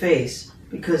the face,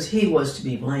 because he was to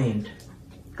be blamed.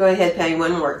 Go ahead, Patty,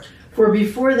 one word. For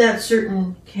before that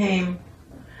certain came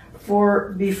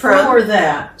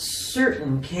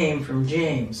from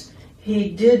James, he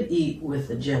did eat with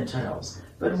the Gentiles.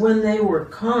 But when they were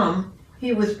come,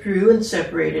 he withdrew and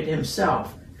separated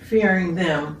himself, fearing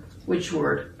them which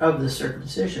were of the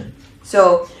circumcision.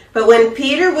 But when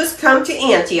Peter was come to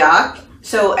Antioch,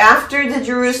 so after the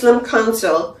Jerusalem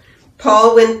council,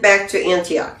 Paul went back to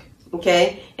Antioch,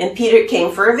 okay? And Peter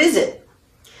came for a visit.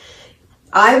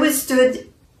 I withstood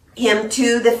him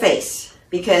to the face,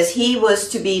 because he was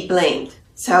to be blamed.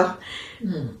 So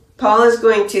Paul is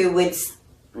going to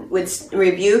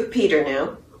rebuke Peter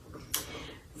now.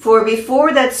 For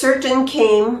before that certain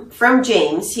came from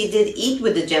James, he did eat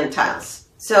with the Gentiles.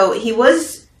 So he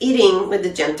was eating with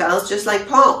the Gentiles just like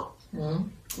Paul.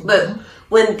 But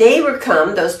when they were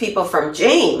come, those people from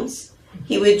James,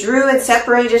 he withdrew and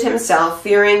separated himself,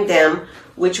 fearing them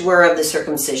which were of the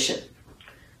circumcision.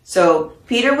 So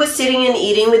Peter was sitting and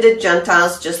eating with the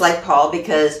Gentiles just like Paul,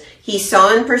 because he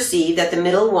saw and perceived that the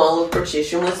middle wall of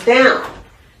partition was down.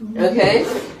 Okay?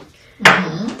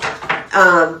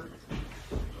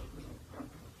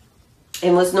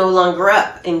 And was no longer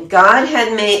up. And God had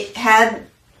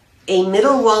a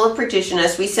middle wall of partition,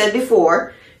 as we said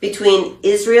before, between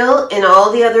Israel and all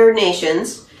the other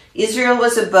nations. Israel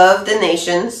was above the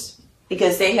nations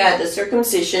because they had the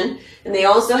circumcision, and they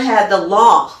also had the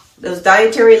law. Those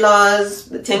dietary laws,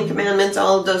 the Ten Commandments,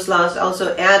 all of those laws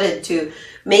also added to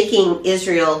making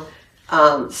Israel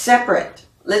separate.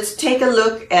 Let's take a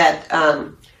look at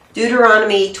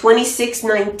Deuteronomy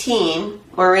 26:19.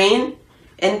 Maureen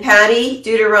and Patty,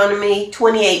 Deuteronomy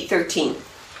 28:13.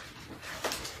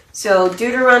 So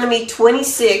Deuteronomy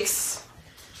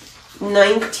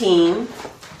 26:19,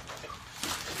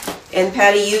 and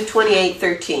Patty, you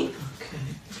 28:13.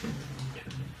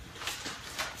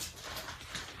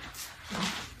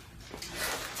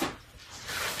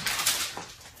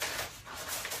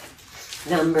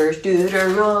 Numbers,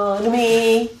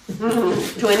 Deuteronomy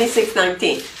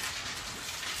 26:19.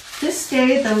 This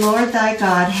day the Lord thy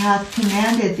God hath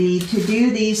commanded thee to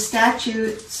do these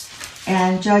statutes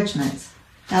and judgments.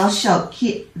 Thou shalt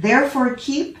therefore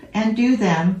keep and do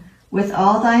them with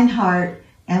all thine heart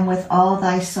and with all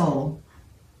thy soul.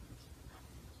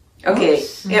 Okay.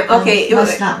 Yeah, okay. It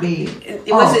must not be.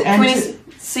 Was it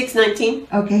 26:19?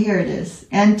 Okay, here it is.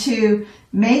 And to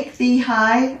make thee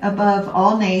high above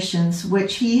all nations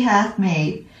which he hath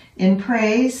made, in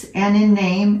praise and in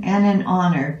name and in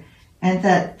honor, and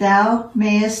that thou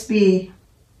mayest be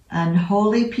an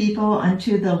holy people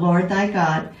unto the Lord thy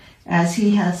God, as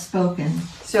he hath spoken.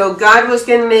 So God was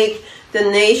going to make the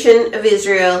nation of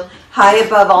Israel high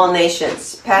above all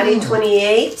nations. Patty,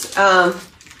 13.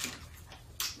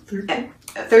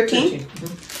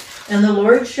 And the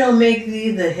Lord shall make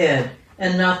thee the head,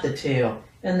 and not the tail,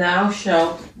 and thou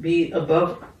shalt be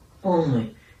above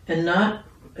only, and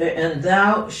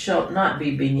thou shalt not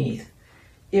be beneath,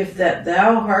 if that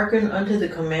thou hearken unto the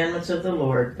commandments of the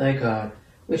Lord thy God,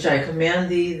 which I command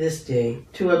thee this day,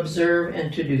 to observe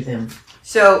and to do them.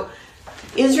 So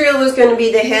Israel was going to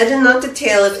be the head and not the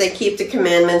tail if they keep the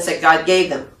commandments that God gave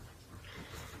them.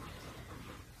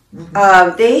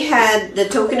 They had the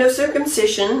token of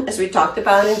circumcision, as we talked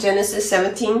about in Genesis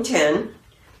 17:10,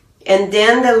 And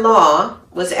then the law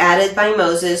was added by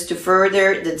Moses to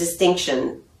further the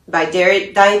distinction by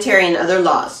dietary and other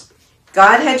laws.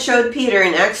 God had showed Peter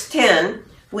in Acts 10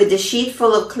 with the sheet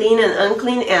full of clean and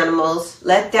unclean animals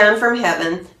let down from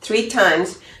heaven 3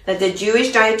 times that the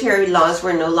Jewish dietary laws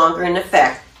were no longer in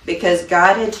effect because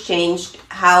God had changed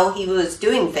how he was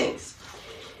doing things.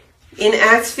 In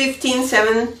Acts 15,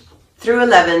 7 through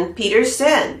 11, Peter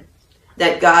said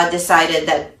that God decided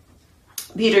that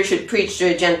Peter should preach to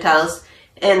the Gentiles,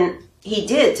 and he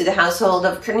did to the household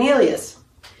of Cornelius.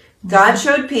 God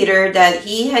showed Peter that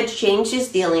he had changed his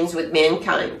dealings with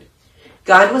mankind.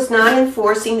 God was not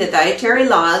enforcing the dietary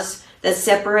laws that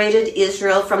separated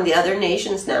Israel from the other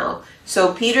nations now,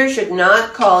 so Peter should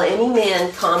not call any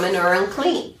man common or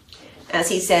unclean, as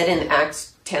he said in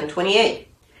Acts 10:28.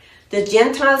 The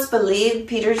Gentiles believed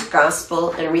Peter's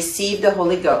gospel and received the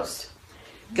Holy Ghost.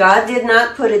 God did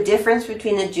not put a difference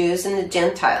between the Jews and the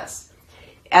Gentiles.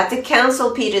 At the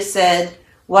council, Peter said,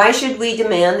 "Why should we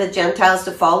demand the Gentiles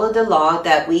to follow the law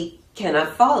that we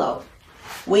cannot follow?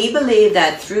 We believe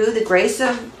that through the grace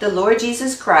of the Lord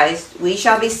Jesus Christ, we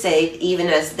shall be saved even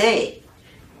as they."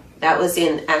 That was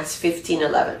in Acts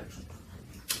 15:11.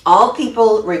 All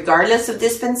people, regardless of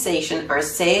dispensation, are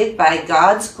saved by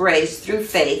God's grace through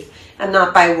faith and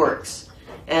not by works,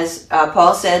 as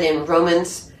Paul said in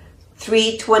Romans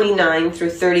 3:29 through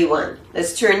 31.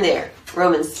 Let's turn there.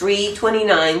 Romans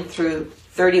 3:29 through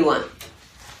 31.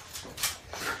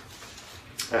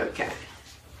 Okay.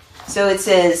 So it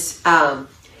says,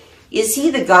 is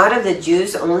he the God of the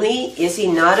Jews only? Is he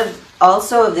not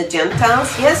also of the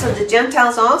Gentiles? Yes, of the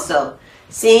Gentiles also,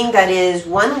 seeing that it is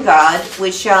one God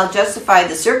which shall justify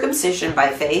the circumcision by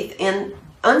faith and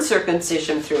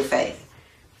uncircumcision through faith.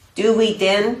 Do we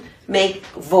then make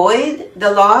void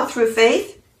the law through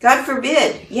faith? God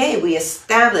forbid. Yea, we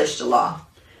establish the law.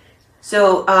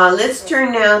 So let's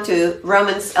turn now to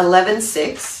Romans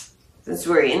 11:6, since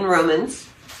we're in Romans.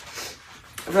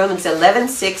 Romans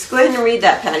 11:6. Go ahead and read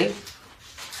that, Patty.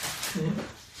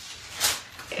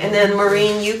 And then,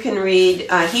 Maureen, you can read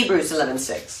Hebrews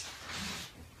 11:6.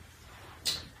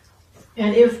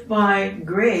 And if by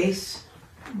grace,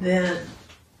 then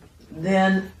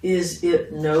is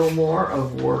it no more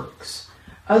of works?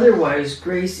 Otherwise,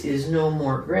 grace is no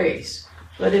more grace.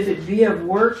 But if it be of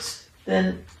works,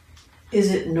 then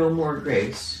is it no more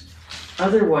grace?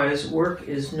 Otherwise, work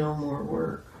is no more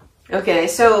work. Okay,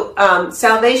 so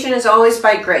salvation is always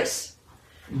by grace.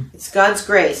 It's God's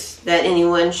grace that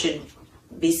anyone should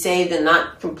be saved and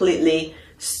not completely,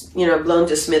 blown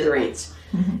to smithereens.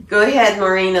 Go ahead,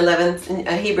 Maureen,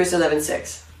 Hebrews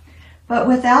 11:6. But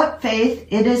without faith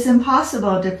it is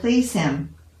impossible to please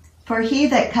him. For he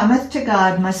that cometh to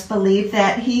God must believe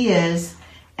that he is,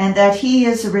 and that he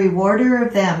is a rewarder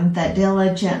of them that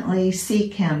diligently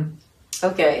seek him.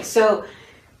 Okay, so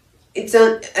it's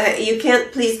you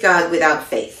can't please God without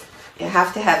faith. You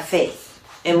have to have faith.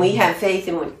 And we have faith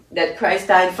in that Christ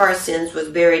died for our sins, was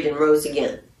buried, and rose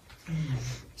again.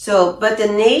 So, but the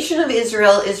nation of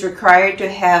Israel is required to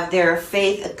have their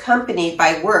faith accompanied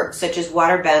by works, such as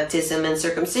water baptism and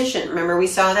circumcision. Remember we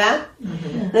saw that?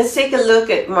 Mm-hmm. Let's take a look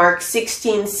at Mark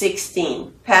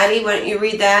 16:16. Patty, why don't you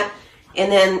read that?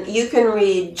 And then you can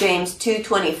read James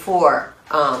 2:24,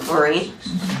 Maureen.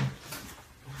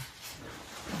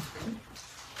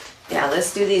 Yeah,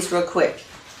 let's do these real quick.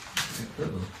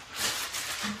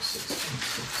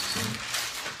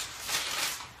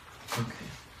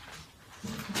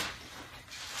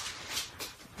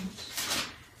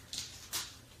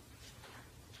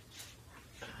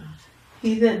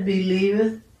 He that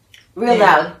believeth, real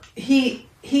loud. He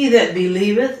that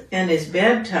believeth and is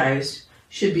baptized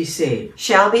should be saved.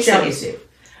 Shall be saved.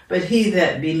 But he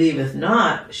that believeth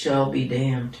not shall be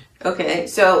damned. Okay,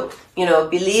 so,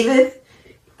 believeth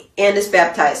and is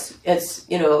baptized. It's,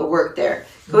 a work there.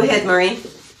 Go ahead, Maureen.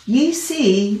 Ye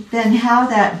see then how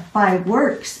that by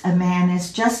works a man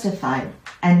is justified,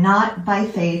 and not by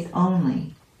faith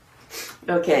only.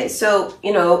 Okay, so,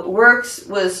 works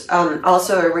was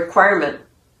also a requirement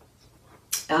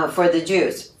for the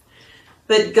Jews.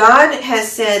 But God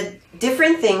has said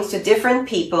different things to different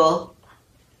people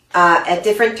at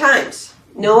different times.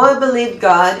 Noah believed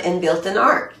God and built an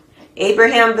ark.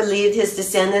 Abraham believed his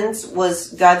descendants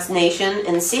was God's nation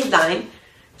and seed line.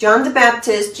 John the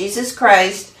Baptist, Jesus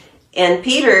Christ, and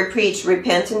Peter preached,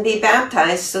 repent and be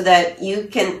baptized so that you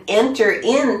can enter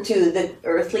into the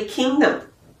earthly kingdom.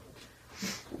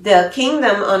 The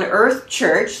kingdom on earth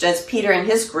church, that's Peter and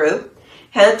his group,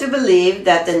 had to believe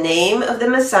that the name of the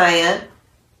Messiah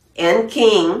and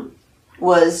King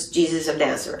was Jesus of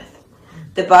Nazareth.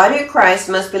 The body of Christ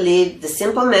must believe the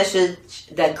simple message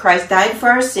that Christ died for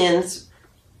our sins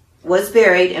was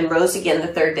buried, and rose again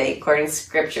the third day, according to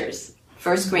Scriptures.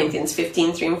 1 Corinthians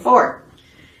 15, 3 and 4.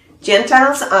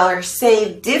 Gentiles are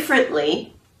saved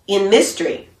differently in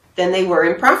mystery than they were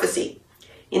in prophecy.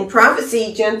 In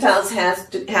prophecy, Gentiles have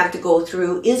to go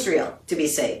through Israel to be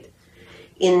saved.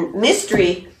 In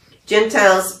mystery,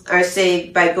 Gentiles are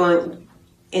saved by going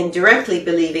and directly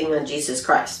believing on Jesus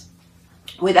Christ,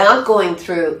 without going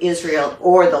through Israel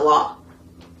or the law.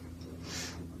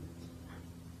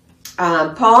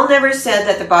 Paul never said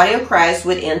that the body of Christ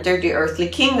would enter the earthly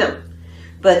kingdom,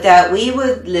 but that we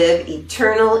would live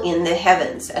eternal in the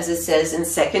heavens, as it says in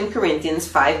 2 Corinthians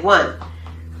 5:1.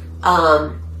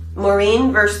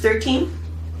 Maureen, verse 13.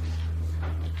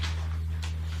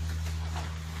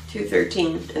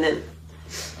 2:13, and then.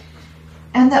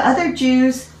 And the other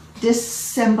Jews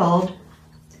dissembled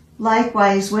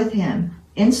likewise with him,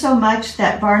 insomuch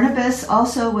that Barnabas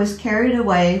also was carried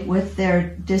away with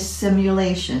their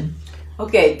dissimulation.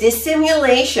 Okay,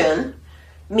 dissimulation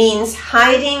means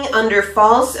hiding under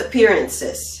false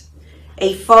appearances,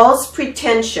 a false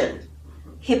pretension,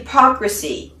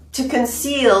 hypocrisy, to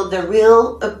conceal their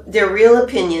real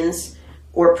opinions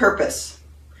or purpose.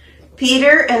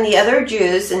 Peter and the other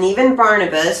Jews, and even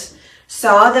Barnabas,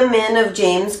 saw the men of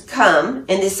James come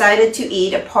and decided to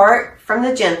eat apart from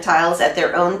the Gentiles at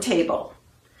their own table.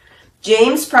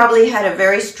 James probably had a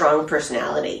very strong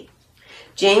personality.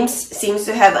 James seems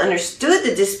to have understood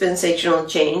the dispensational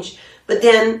change, but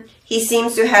then he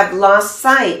seems to have lost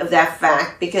sight of that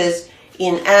fact, because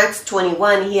in Acts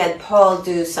 21 he had Paul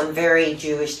do some very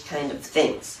Jewish kind of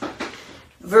things.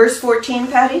 Verse 14,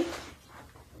 Patty?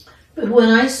 But when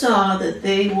I saw that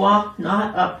they walked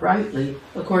not uprightly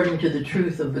according to the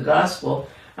truth of the gospel,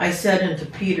 I said unto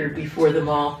Peter before them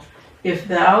all, If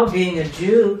thou, being a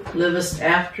Jew, livest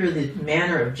after the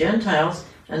manner of Gentiles,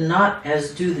 and not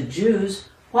as do the Jews,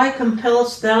 why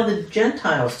compellest thou the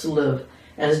Gentiles to live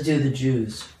as do the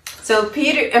Jews? So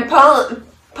Peter and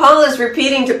Paul is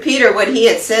repeating to Peter what he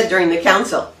had said during the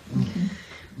council.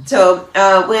 So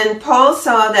when Paul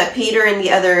saw that Peter and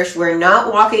the others were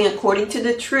not walking according to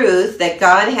the truth, that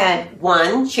God had,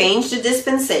 1, changed the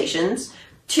dispensations,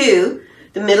 2,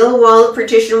 the middle wall of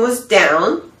partition was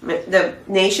down, the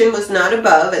nation was not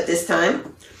above at this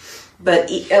time, but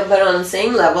on the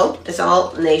same level as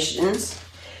all nations,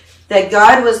 that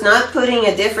God was not putting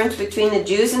a difference between the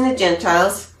Jews and the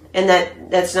Gentiles, and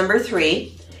that's number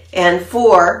 3. And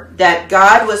 4, that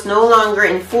God was no longer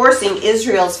enforcing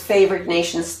Israel's favored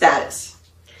nation status.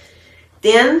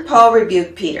 Then Paul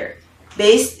rebuked Peter.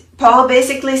 Paul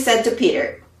basically said to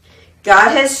Peter,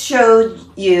 God has showed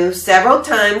you several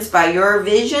times by your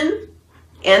vision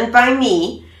and by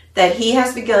me that he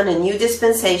has begun a new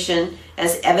dispensation,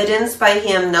 as evidenced by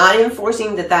him not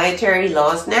enforcing the dietary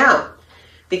laws now,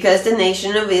 because the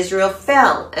nation of Israel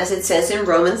fell, as it says in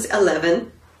Romans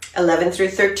 11 through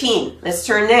 13. Let's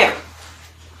turn there.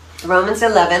 Romans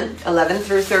 11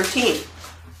 through 13.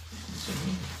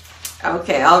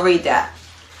 Okay, I'll read that.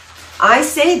 I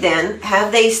say then,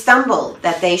 have they stumbled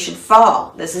that they should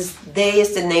fall? They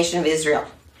is the nation of Israel.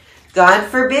 God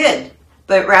forbid,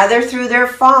 but rather through their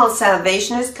fall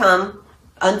salvation has come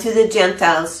unto the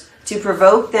Gentiles to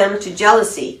provoke them to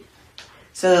jealousy.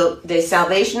 So the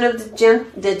salvation of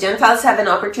the Gentiles have an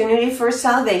opportunity for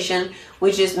salvation,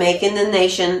 which is making the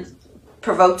nation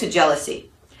provoke to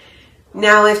jealousy.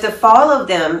 Now if the fall of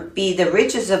them be the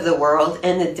riches of the world,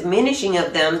 and the diminishing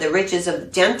of them the riches of the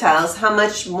Gentiles, how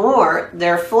much more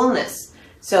their fullness?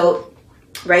 So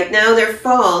right now their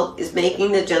fall is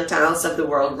making the Gentiles of the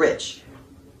world rich.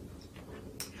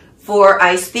 For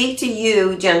I speak to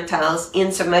you, Gentiles,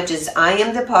 insomuch as I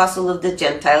am the apostle of the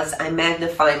Gentiles, I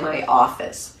magnify my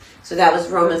office. So that was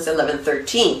Romans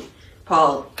 11:13.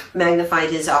 Paul magnified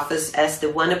his office as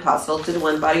the one apostle to the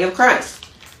one body of Christ.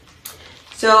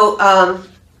 So,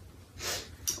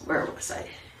 where was I?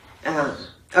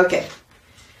 Okay.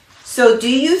 So do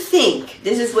you think,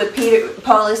 this is what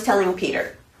Paul is telling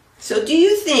Peter. So do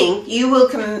you think you will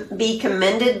be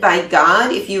commended by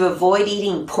God if you avoid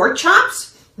eating pork chops?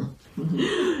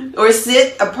 Or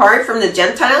sit apart from the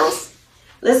Gentiles?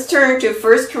 Let's turn to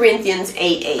 1 Corinthians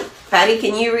 8:8. Patty,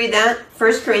 can you read that?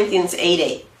 1 Corinthians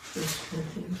 8:8.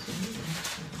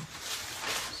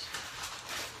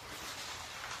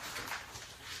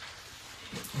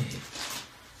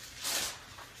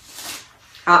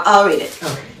 I'll read it.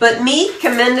 Okay. But meat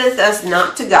commendeth us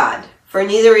not to God, for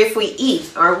neither if we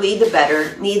eat are we the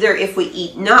better, neither if we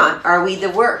eat not are we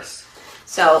the worse.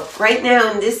 So right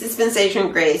now in this dispensation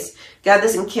of grace, God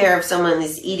doesn't care if someone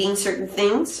is eating certain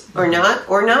things or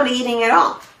not eating at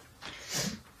all.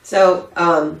 So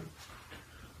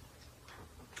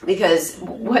Because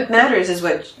what matters is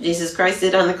what Jesus Christ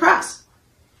did on the cross.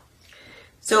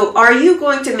 So are you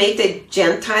going to make the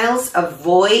Gentiles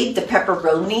avoid the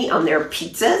pepperoni on their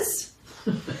pizzas?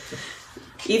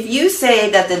 If you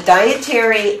say that the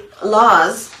dietary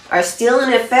laws are still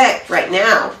in effect right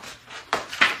now,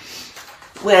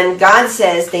 when God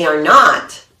says they are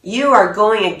not, you are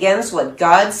going against what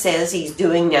God says he's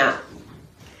doing now.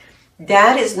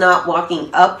 That is not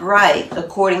walking upright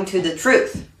according to the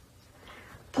truth.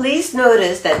 Please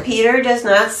notice that Peter does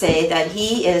not say that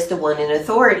he is the one in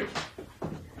authority.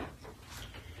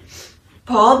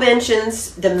 Paul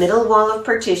mentions the middle wall of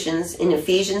partitions in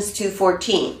Ephesians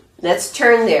 2:14. Let's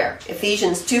turn there.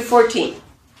 Ephesians 2:14.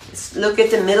 Let's look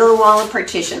at the middle wall of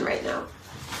partition right now.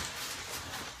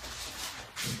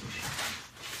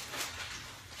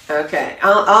 Okay,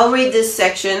 I'll read this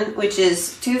section, which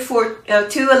is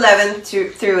 2:11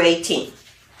 through 18.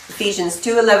 Ephesians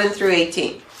 2:11 through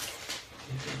 18.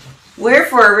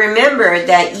 Wherefore remember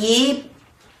that ye,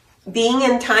 being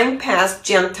in time past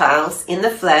Gentiles in the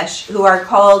flesh, who are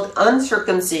called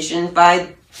uncircumcision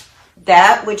by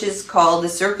that which is called the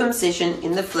circumcision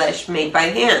in the flesh made by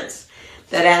hands,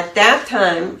 that at that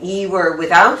time ye were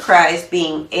without Christ,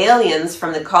 being aliens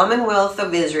from the commonwealth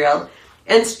of Israel,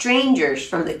 and strangers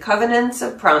from the covenants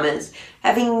of promise,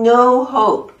 having no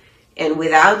hope, and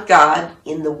without God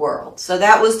in the world. So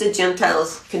that was the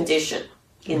Gentiles' condition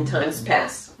in times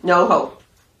past. No hope,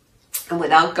 and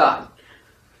without God.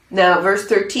 Now, verse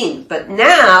 13. But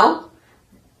now,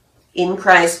 in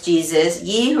Christ Jesus,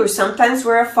 ye who sometimes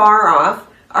were afar off,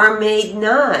 are made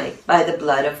nigh by the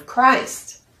blood of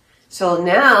Christ. So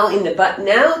now, in the but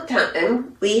now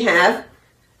time, we have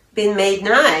been made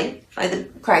nigh by the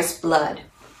Christ's blood.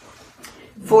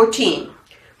 14.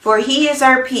 For he is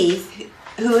our peace,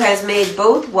 who has made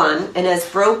both one, and has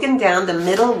broken down the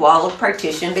middle wall of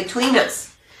partition between us.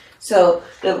 So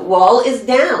the wall is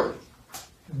down.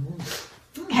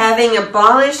 Having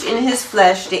abolished in his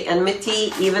flesh the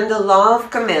enmity, even the law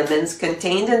of commandments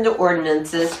contained in the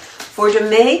ordinances, for to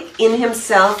make in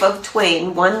himself of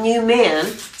twain one new man,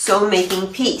 so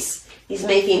making peace. He's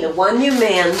making the one new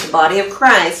man, the body of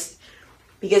Christ,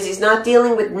 because he's not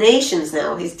dealing with nations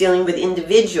now. He's dealing with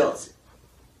individuals.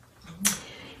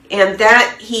 And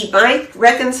that he might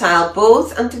reconcile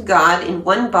both unto God in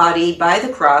one body by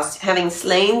the cross, having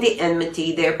slain the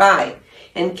enmity thereby,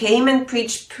 and came and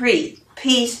preached peace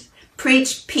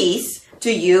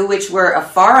to you which were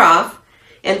afar off,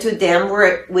 and to them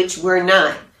which were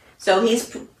nigh. So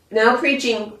he's now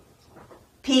preaching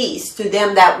peace to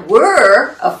them that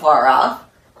were afar off,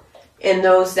 and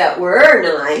those that were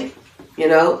nigh,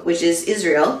 which is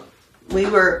Israel. We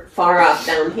were far off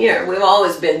down here. We've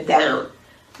always been down.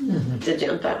 The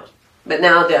Gentiles, but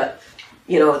now the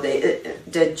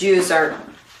Jews are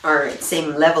at the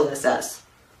same level as us.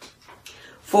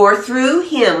 For through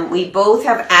him we both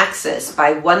have access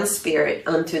by one Spirit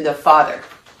unto the Father.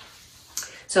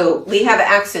 So we have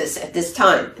access at this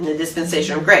time in the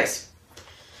dispensation of grace.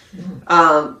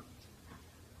 Okay,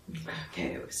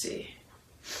 let's see.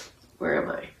 Where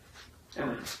am I?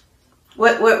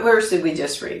 What verse did we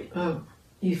just read?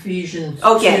 Ephesians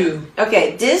 2.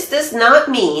 Okay, this does not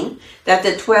mean that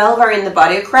the 12 are in the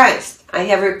body of Christ. I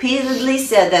have repeatedly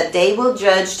said that they will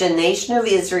judge the nation of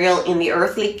Israel in the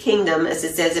earthly kingdom, as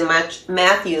it says in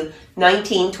Matthew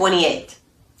 19:28.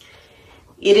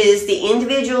 It is the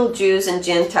individual Jews and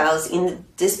Gentiles in the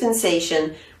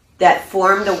dispensation that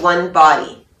form the one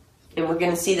body. And we're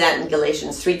going to see that in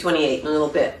Galatians 3:28 in a little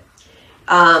bit.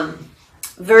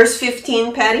 Verse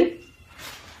 15, Patty?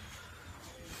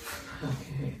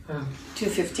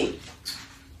 2:15.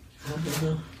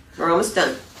 We're almost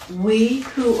done. We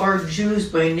who are Jews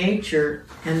by nature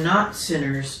and not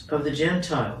sinners of the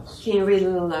Gentiles. Can you read a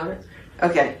little louder?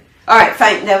 Okay. All right,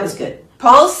 fine. That was good.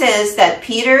 Paul says that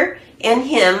Peter and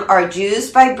him are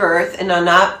Jews by birth and are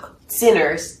not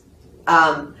sinners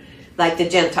like the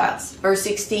Gentiles. Verse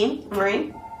 16,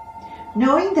 Marianne?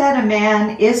 Knowing that a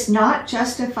man is not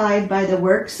justified by the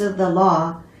works of the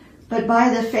law, but by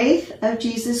the faith of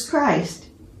Jesus Christ.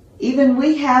 Even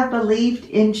we have believed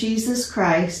in Jesus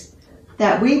Christ,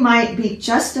 that we might be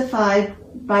justified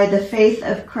by the faith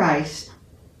of Christ,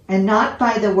 and not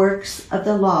by the works of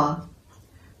the law.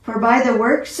 For by the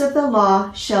works of the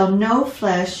law shall no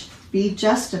flesh be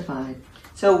justified.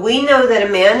 So we know that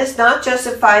a man is not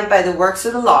justified by the works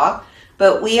of the law,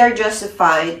 but we are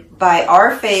justified by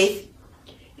our faith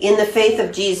in the faith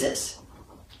of Jesus,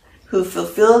 who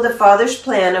fulfilled the Father's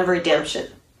plan of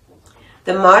redemption.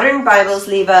 The modern Bibles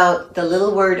leave out the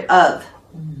little word of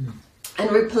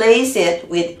and replace it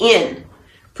with in,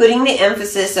 putting the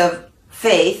emphasis of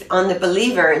faith on the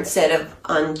believer instead of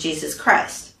on Jesus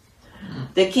Christ.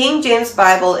 The King James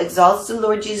Bible exalts the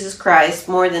Lord Jesus Christ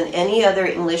more than any other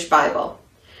English Bible.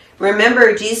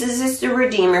 Remember, Jesus is the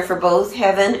Redeemer for both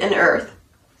heaven and earth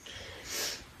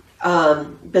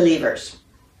believers.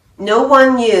 No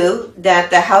one knew that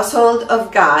the household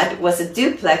of God was a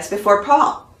duplex before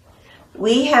Paul.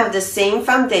 We have the same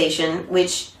foundation,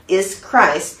 which is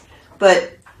Christ,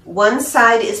 but one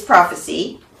side is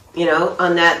prophecy,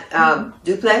 on that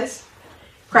duplex,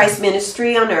 Christ's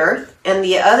ministry on earth, and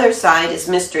the other side is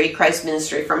mystery, Christ's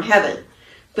ministry from heaven.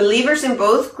 Believers in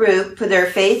both groups put their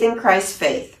faith in Christ's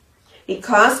faith. It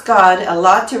cost God a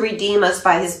lot to redeem us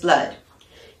by his blood.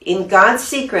 In God's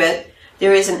secret,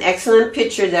 there is an excellent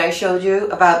picture that I showed you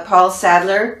about Paul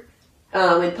Sadler.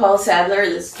 With Paul Sadler,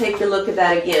 let's take a look at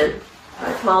that again.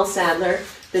 Paul Sadler,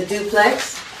 the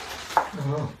duplex.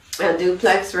 A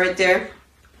duplex right there.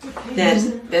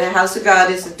 The house of God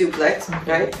is a duplex,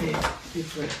 right?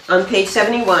 On page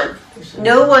 71.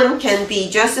 No one can be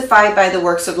justified by the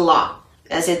works of the law,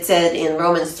 as it said in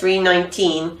Romans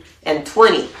 3:19 and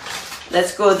 20.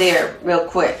 Let's go there real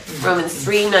quick. Romans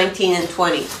 3:19 and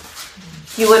 20.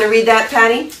 You want to read that,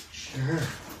 Patty? Sure.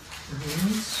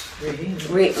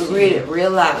 Read it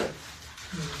real loud.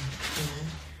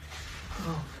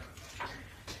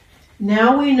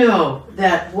 Now we know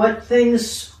that what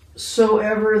things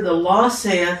soever the law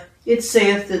saith, it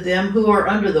saith to them who are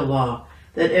under the law,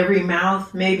 that every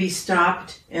mouth may be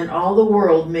stopped, and all the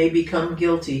world may become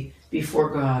guilty before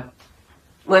God.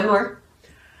 One more.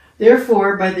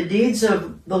 Therefore, by the deeds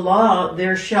of the law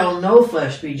there shall no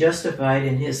flesh be justified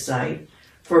in his sight,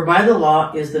 for by the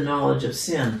law is the knowledge of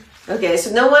sin. Okay, so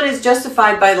no one is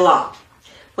justified by the law.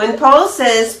 When Paul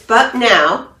says, but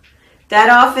now, that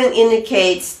often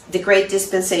indicates the great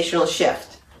dispensational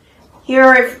shift.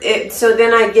 So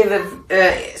then I give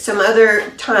some other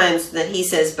times that he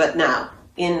says, but now.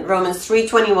 In Romans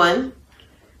 3:21,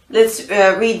 let's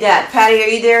read that. Patty, are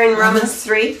you there in Romans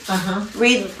 3?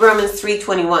 Read Romans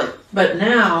 3:21. But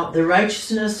now the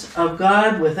righteousness of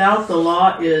God without the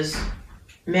law is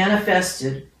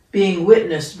manifested, being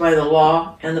witnessed by the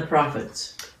law and the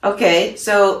prophets. Okay,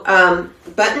 so,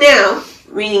 but now,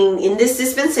 meaning in this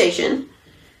dispensation,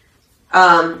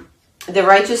 the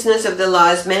righteousness of the law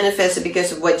is manifested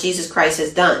because of what Jesus Christ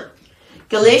has done.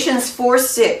 Galatians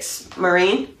 4:6,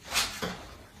 Marianne.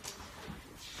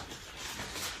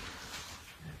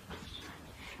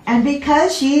 And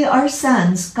because ye are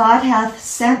sons, God hath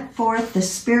sent forth the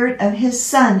Spirit of his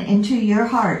Son into your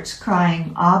hearts,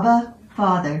 crying, Abba,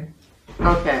 Father.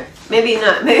 Okay, maybe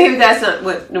not. Maybe that's not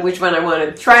which one I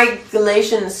wanted. Try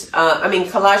Colossians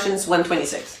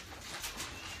 1:26.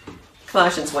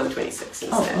 Colossians 1:26 instead.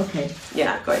 Oh, okay.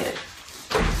 Yeah, go ahead.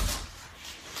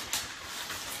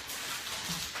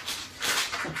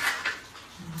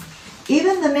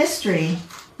 Even the mystery,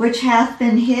 which hath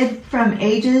been hid from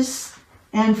ages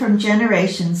and from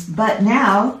generations, but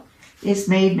now is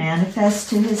made manifest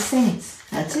to his saints.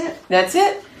 That's it. That's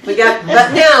it. We got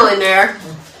but now in there.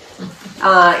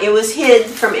 It was hid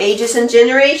from ages and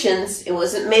generations. It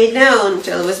wasn't made known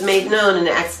until it was made known in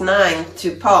Acts 9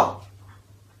 to Paul.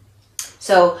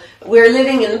 So we're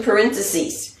living in the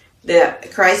parentheses. The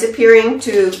Christ appearing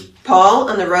to Paul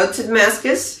on the road to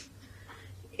Damascus,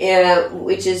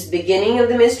 which is beginning of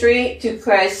the mystery, to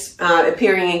Christ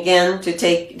appearing again to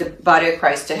take the body of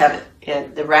Christ to heaven,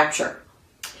 and the rapture.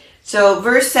 So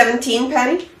verse 17,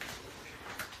 Patty?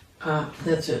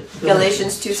 That's it.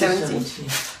 Galatians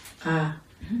 2:17.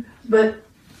 But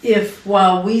if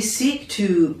while we seek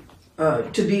to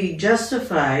be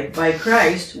justified by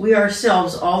Christ, we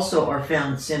ourselves also are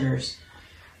found sinners.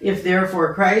 If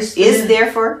therefore Christ is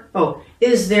therefore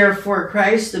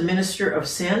Christ the minister of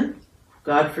sin?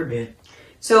 God forbid.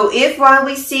 So if while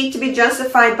we seek to be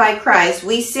justified by Christ,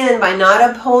 we sin by not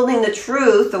upholding the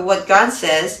truth of what God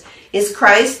says, is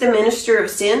Christ the minister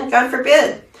of sin? God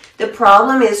forbid. The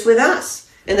problem is with us,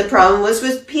 and the problem was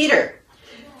with Peter.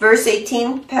 Verse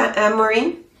 18,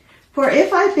 Maureen. For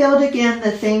if I build again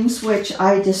the things which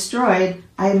I destroyed,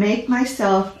 I make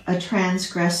myself a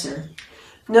transgressor.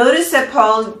 Notice that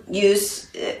Paul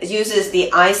uses the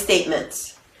I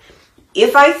statements.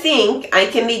 If I think I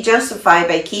can be justified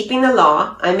by keeping the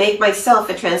law, I make myself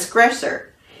a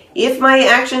transgressor. If my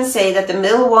actions say that the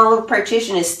middle wall of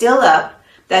partition is still up,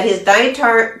 that his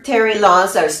dietary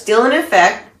laws are still in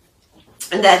effect,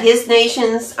 and that his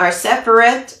nations are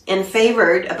separate and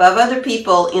favored above other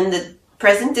people in the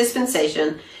present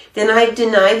dispensation, then I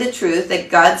deny the truth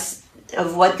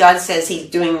of what God says he's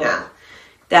doing now.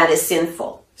 That is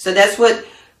sinful. So that's what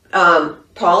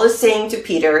Paul is saying to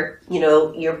Peter.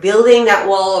 You're building that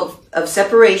wall of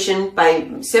separation by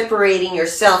separating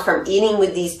yourself from eating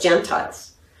with these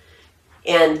Gentiles.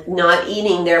 and not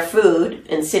eating their food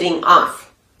and sitting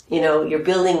off. You know, you're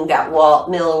building that wall,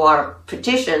 middle wall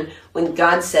partition when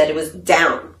God said it was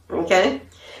down. Okay?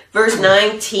 Verse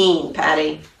 19,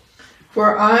 Patty.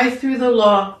 For I through the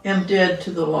law am dead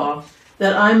to the law,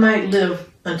 that I might live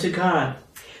unto God.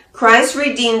 Christ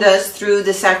redeemed us through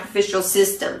the sacrificial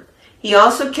system. He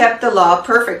also kept the law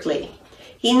perfectly.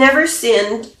 He never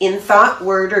sinned in thought,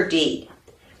 word, or deed.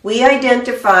 We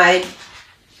identified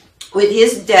with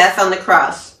his death on the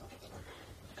cross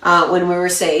when we were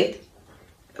saved.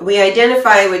 We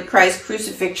identify with Christ's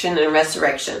crucifixion and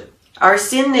resurrection. Our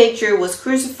sin nature was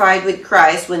crucified with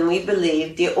Christ when we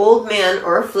believed the old man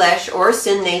or flesh or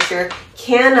sin nature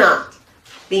cannot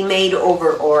be made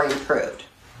over or improved.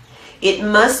 It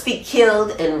must be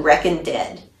killed and reckoned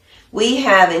dead. We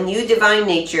have a new divine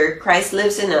nature. Christ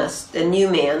lives in us. The new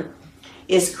man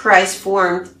is Christ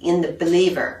formed in the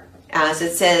believer, as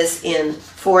it says in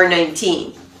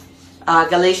 4:19,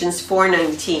 Galatians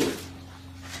 4:19.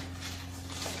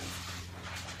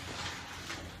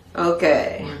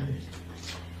 Okay.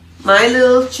 My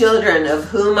little children, of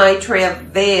whom I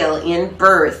travail in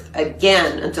birth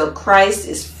again until Christ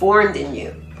is formed in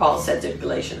you, Paul said to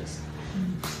Galatians.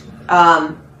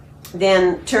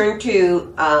 Then turn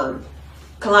to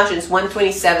Colossians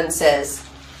 1:27 says,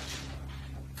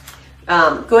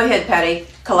 go ahead, Patty.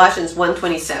 Colossians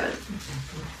 1:27.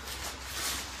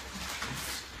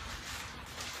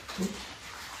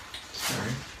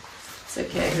 Sorry. It's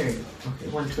okay. Okay,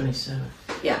 127.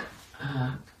 Yeah.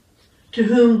 To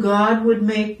whom God would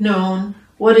make known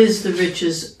what is the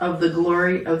riches of the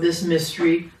glory of this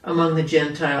mystery among the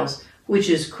Gentiles, which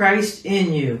is Christ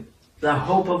in you, the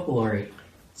hope of glory.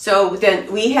 So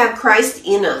then we have Christ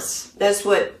in us. That's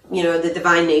what, the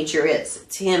divine nature is.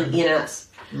 It's him in us.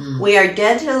 We are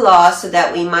dead to the law so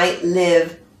that we might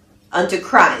live unto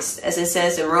Christ, as it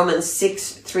says in Romans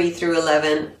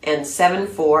 6:3-11 and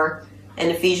 7:4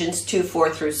 and Ephesians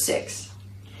 2:4-6.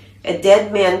 A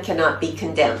dead man cannot be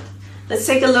condemned. Let's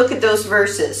take a look at those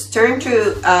verses. Turn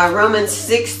to Romans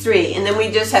 6:3, and then we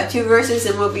just have 2 verses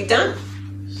and we'll be done.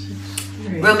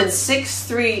 Romans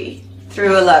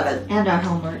 6:3-11. And our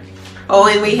homework. Oh,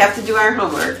 and we have to do our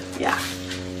homework. Yeah.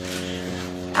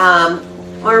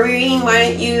 Maureen, why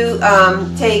don't you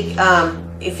take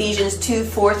Ephesians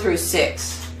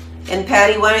 2:4-6, and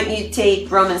Patty, why don't you take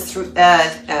Romans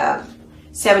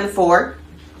 7:4,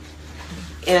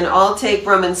 and I'll take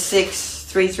Romans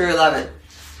 6:3-11.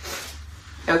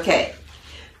 Okay.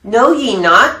 Know ye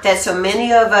not that so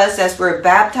many of us as were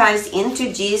baptized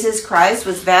into Jesus Christ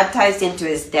was baptized into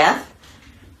his death?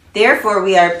 Therefore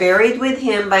we are buried with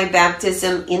him by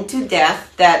baptism into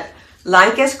death, that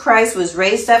like as Christ was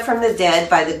raised up from the dead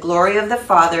by the glory of the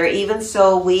Father, even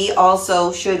so we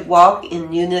also should walk in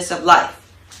newness of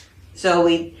life. So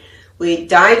we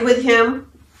died with him,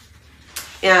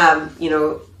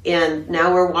 and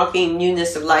now we're walking in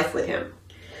newness of life with him.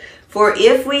 For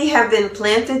if we have been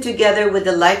planted together with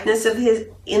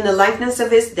in the likeness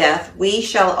of his death, we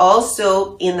shall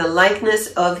also in the likeness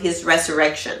of his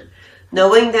resurrection,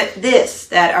 knowing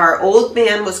that our old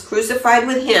man was crucified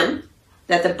with him,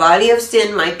 that the body of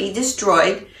sin might be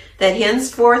destroyed, that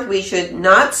henceforth we should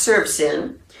not serve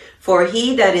sin, for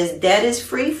he that is dead is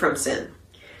free from sin.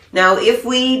 Now if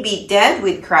we be dead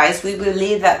with Christ, we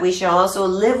believe that we shall also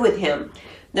live with him,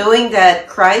 knowing that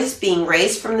Christ, being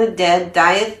raised from the dead,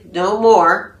 dieth no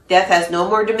more, death has no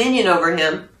more dominion over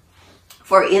him.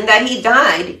 For in that he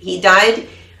died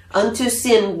unto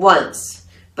sin once,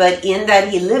 but in that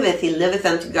he liveth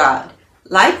unto God.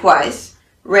 Likewise,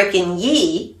 reckon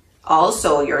ye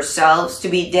also yourselves to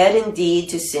be dead indeed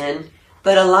to sin,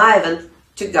 but alive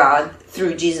unto God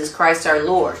through Jesus Christ our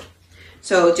Lord.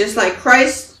 So just like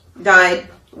Christ died,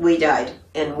 we died,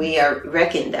 and we are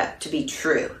reckoned that to be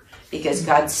true, because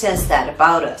God says that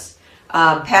about us.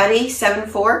 Patty,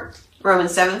 7:4,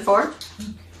 Romans 7:4.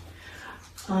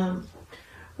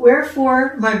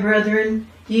 Wherefore, my brethren,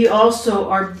 ye also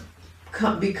are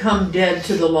become dead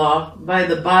to the law by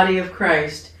the body of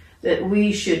Christ, that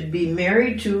we should be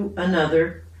married to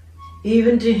another,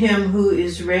 even to him who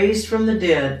is raised from the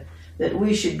dead, that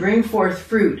we should bring forth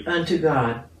fruit unto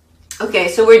God. Okay,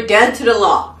 so we're dead to the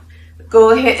law.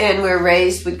 Go ahead, and we're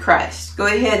raised with Christ. Go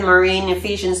ahead, Maureen,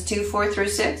 Ephesians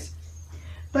 2:4-6.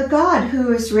 But God,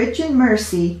 who is rich in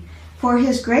mercy, for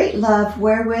his great love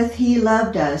wherewith he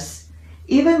loved us,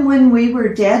 even when we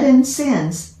were dead in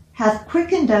sins, hath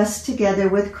quickened us together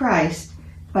with Christ.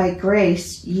 By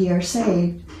grace ye are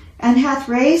saved, and hath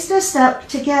raised us up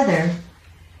together,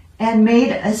 and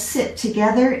made us sit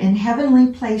together in heavenly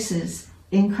places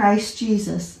in Christ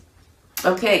Jesus.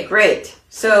 Okay, great.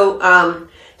 So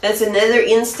that's another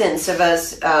instance of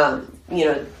us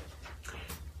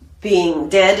being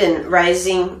dead and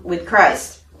rising with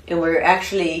Christ. And we're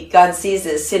actually, God sees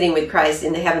us sitting with Christ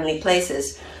in the heavenly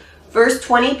places. Verse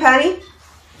 20, Patty?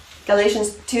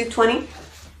 Galatians 2:20.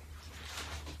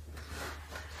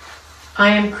 I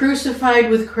am crucified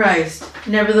with Christ,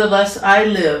 nevertheless I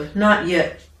live,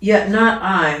 yet not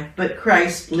I, but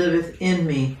Christ liveth in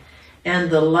me. And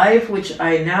the life which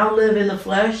I now live in the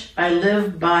flesh, I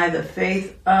live by the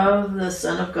faith of the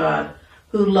Son of God,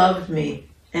 who loved me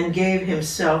and gave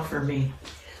himself for me.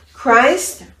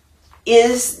 Christ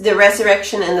is the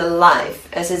resurrection and the life,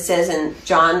 as it says in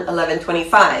John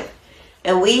 11:25.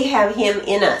 And we have him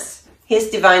in us, his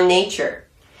divine nature.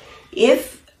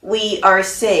 If we are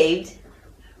saved,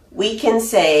 we can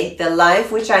say, the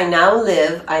life which I now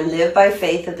live, I live by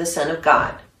faith of the Son of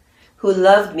God, who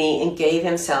loved me and gave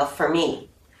himself for me.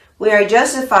 We are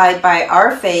justified by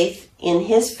our faith in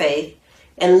his faith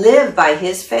and live by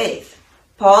his faith.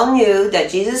 Paul knew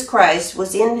that Jesus Christ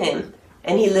was in him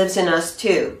and he lives in us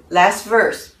too. Last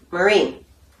verse, Marianne.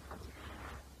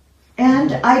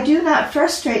 And I do not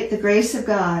frustrate the grace of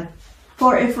God,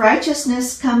 for if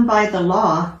righteousness come by the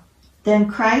law,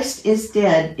 then Christ is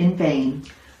dead in vain.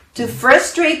 To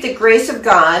frustrate the grace of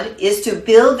God is to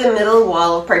build the middle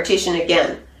wall of partition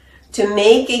again, to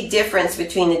make a difference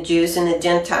between the Jews and the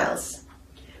Gentiles.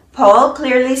 Paul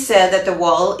clearly said that the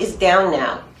wall is down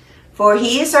now, for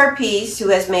he is our peace who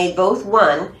has made both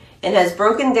one and has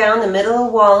broken down the middle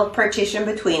wall of partition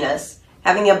between us,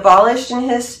 having abolished in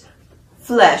his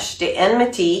flesh the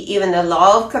enmity, even the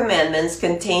law of commandments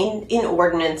contained in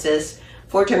ordinances,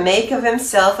 for to make of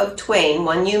himself of twain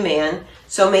one new man,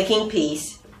 so making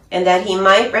peace, and that he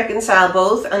might reconcile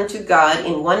both unto God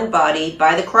in one body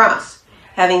by the cross,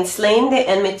 having slain the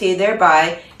enmity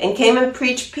thereby, and came and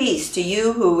preached peace to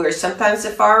you who were sometimes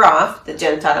afar off, the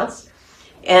Gentiles,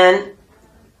 and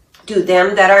to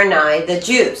them that are nigh, the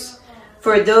Jews.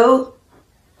 For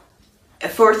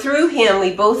through him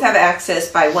we both have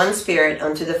access by one Spirit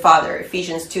unto the Father.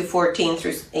 Ephesians 2:14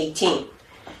 through 18.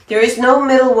 There is no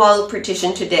middle wall of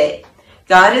partition today.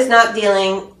 God is not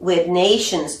dealing with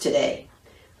nations today,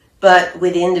 but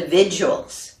with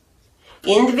individuals.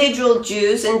 Individual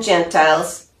Jews and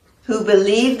Gentiles who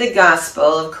believe the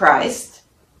gospel of Christ,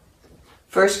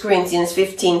 1 Corinthians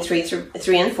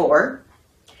 15:3 and 4,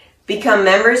 become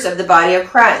members of the body of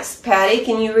Christ. Patty,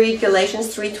 can you read Galatians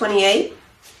 3:28?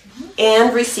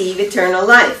 And receive eternal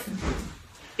life.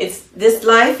 This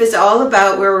life is all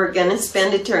about where we're going to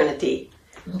spend eternity.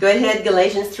 Go ahead,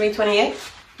 Galatians 3:28.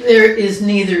 There is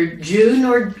neither Jew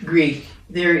nor Greek.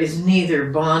 There is neither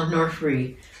bond nor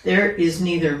free. There is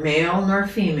neither male nor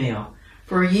female.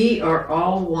 For ye are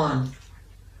all one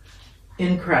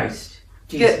in Christ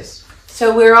Jesus. Good.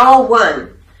 So we're all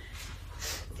one.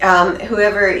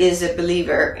 Whoever is a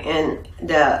believer in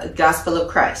the gospel of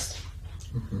Christ.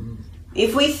 Mm-hmm.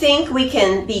 If we think we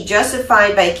can be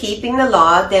justified by keeping the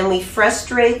law, then we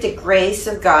frustrate the grace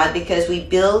of God because we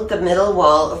build the middle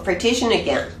wall of partition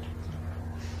again.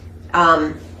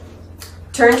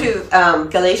 Turn to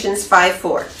Galatians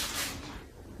 5:4.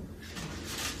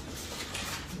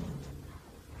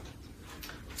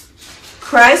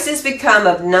 Christ is become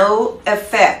of no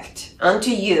effect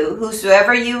unto you,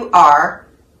 whosoever you are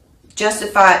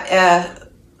justified.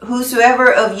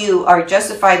 Whosoever of you are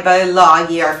justified by the law,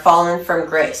 ye are fallen from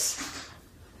grace.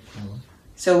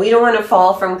 So we don't want to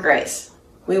fall from grace.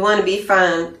 We want to be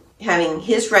found having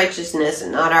his righteousness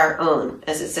and not our own,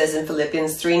 as it says in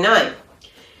Philippians 3:9.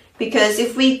 Because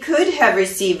if we could have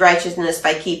received righteousness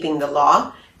by keeping the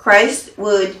law, Christ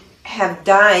would have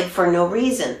died for no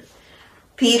reason.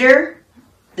 Peter,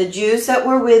 the Jews that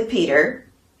were with Peter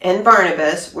and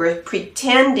Barnabas were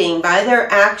pretending by their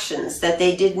actions that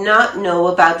they did not know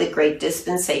about the great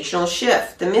dispensational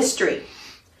shift, the mystery,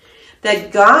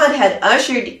 that God had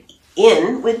ushered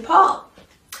in with Paul.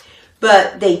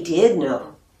 But they did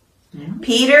know. Yeah.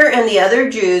 Peter and the other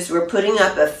Jews were putting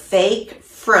up a fake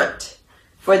front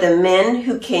for the men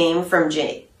who came from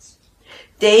James.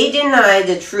 They denied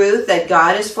the truth that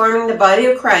God is forming the body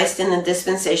of Christ in the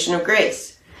dispensation of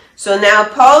grace. So now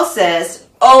Paul says,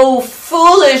 "Oh,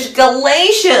 foolish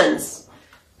Galatians,"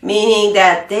 meaning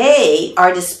that they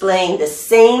are displaying the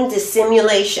same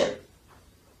dissimulation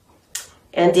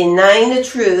and denying the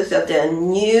truth of the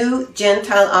new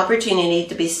Gentile opportunity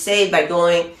to be saved by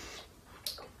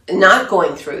not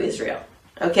going through Israel.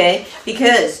 Okay?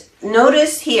 Because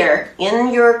notice here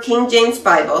in your King James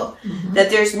Bible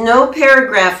that there's no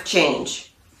paragraph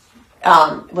change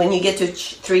when you get to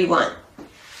 3:1.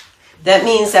 That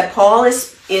means that Paul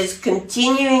is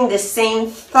continuing the same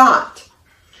thought.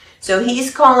 So he's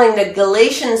calling the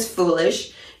Galatians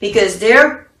foolish because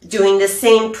they're doing the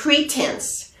same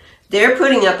pretense. They're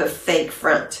putting up a fake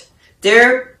front.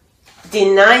 They're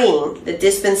denying the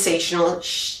dispensational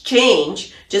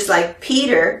change, just like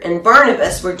Peter and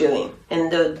Barnabas were doing,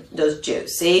 and those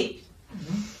Jews. See?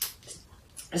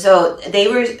 Mm-hmm. So they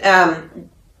were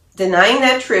denying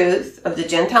that truth of the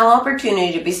Gentile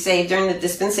opportunity to be saved during the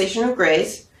dispensation of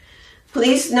grace.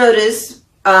 Please notice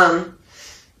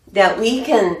that we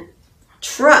can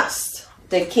trust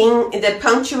the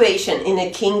punctuation in the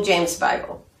King James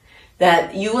Bible,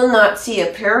 that you will not see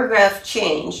a paragraph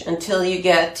change until you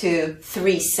get to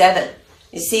 3:7.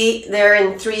 You see there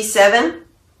in 3:7?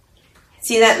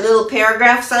 See that little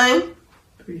paragraph sign?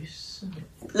 3:7.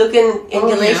 Look in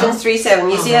Galatians 3:7.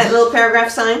 You see that little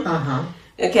paragraph sign? Uh-huh.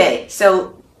 Okay,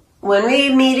 so when we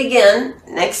meet again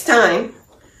next time,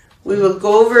 we will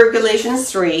go over Galatians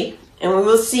 3, and we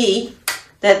will see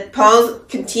that Paul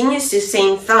continues the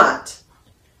same thought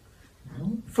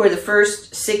for the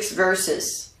first 6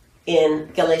 verses in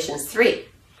Galatians 3.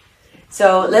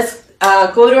 So let's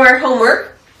go to our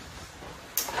homework.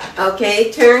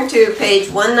 Okay, turn to page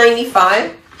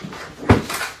 195.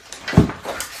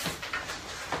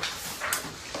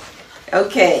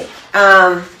 Okay,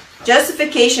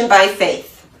 justification by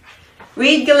faith.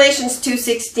 Read Galatians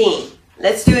 2:16.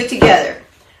 Let's do it together.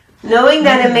 Knowing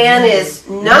that a man is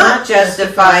not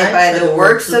justified by the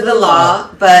works of the law,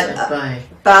 but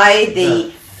by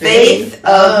the faith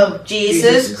of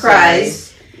Jesus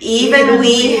Christ, even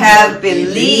we have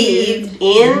believed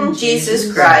in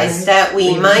Jesus Christ, that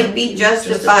we might be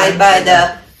justified by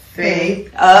the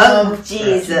faith of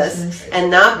Jesus,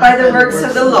 and not by the works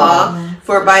of the law,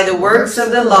 for by the works of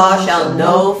the law shall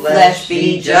no flesh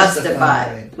be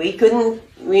justified. We couldn't,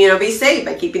 be saved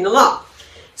by keeping the law.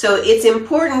 So it's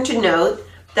important to note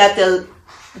that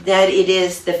it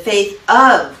is the faith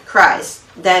of Christ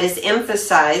that is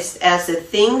emphasized as the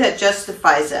thing that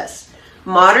justifies us.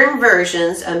 Modern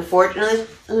versions,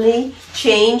 unfortunately,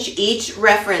 change each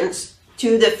reference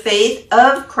to the faith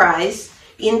of Christ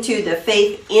into the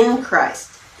faith in Christ.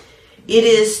 It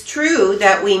is true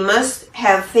that we must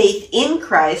have faith in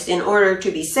Christ in order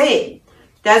to be saved.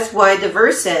 That's why the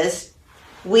verse says,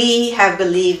 we have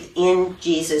believed in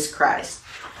Jesus Christ.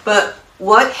 But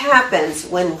what happens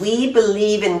when we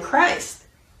believe in Christ?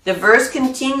 The verse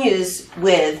continues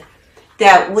with,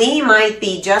 that we might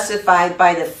be justified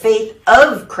by the faith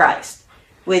of Christ.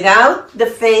 Without the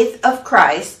faith of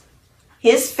Christ,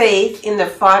 his faith in the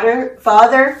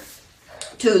Father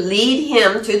to lead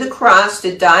him to the cross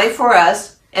to die for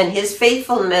us, and his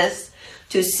faithfulness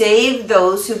to save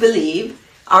those who believe,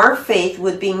 our faith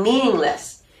would be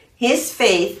meaningless. His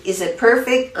faith is a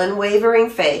perfect,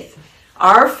 unwavering faith.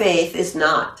 Our faith is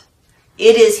not.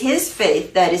 It is his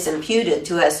faith that is imputed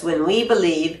to us when we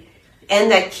believe, and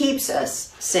that keeps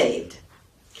us saved.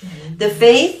 The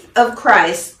faith of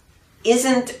Christ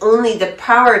isn't only the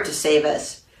power to save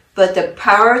us, but the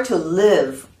power to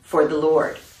live for the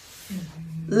Lord.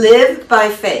 Live by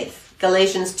faith.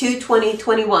 Galatians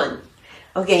 2:20-21.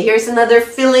 Okay, here's another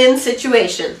fill-in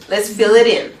situation. Let's fill it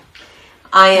in.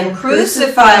 I am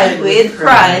crucified with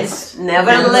Christ,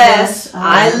 nevertheless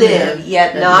I live,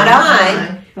 yet not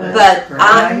I, but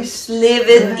Christ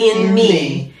liveth in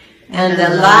me. And the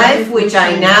life which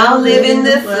I now live in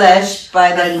the flesh,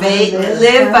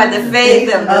 live by the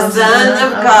faith of the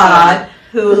Son of God,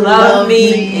 who loved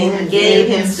me and gave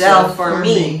himself for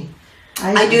me.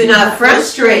 I do not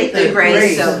frustrate the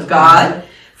grace of God,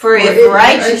 for if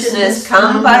righteousness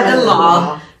come by the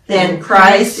law, then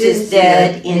Christ is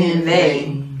dead in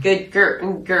vain. Good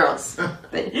girls.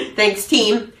 Thanks,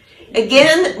 team.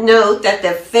 Again, note that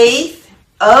the faith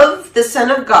of the Son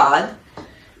of God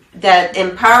that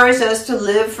empowers us to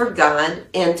live for God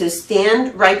and to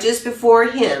stand righteous before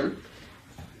him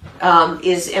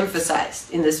is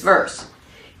emphasized in this verse.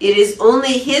 It is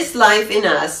only his life in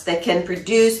us that can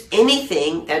produce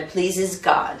anything that pleases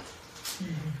God.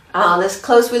 Let's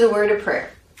close with a word of prayer.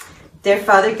 Dear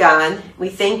Father God, we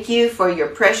thank you for your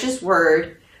precious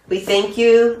word. We thank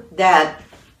you that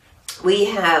we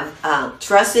have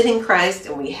trusted in Christ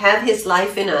and we have his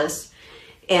life in us,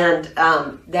 and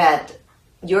that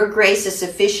your grace is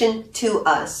sufficient to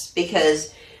us,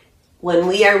 because when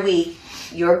we are weak,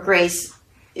 your grace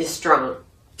is strong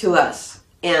to us.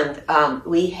 And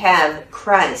we have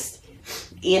Christ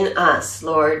in us,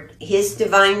 Lord, his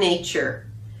divine nature.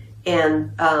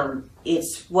 And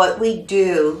it's what we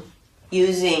do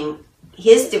using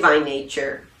his divine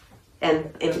nature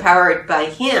and empowered by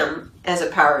him as a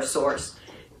power source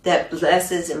that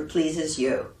blesses and pleases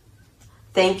you.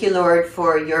 Thank you, Lord,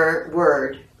 for your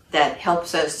word that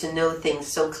helps us to know things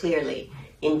so clearly.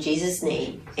 In Jesus'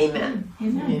 name, amen.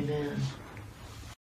 Amen. Amen.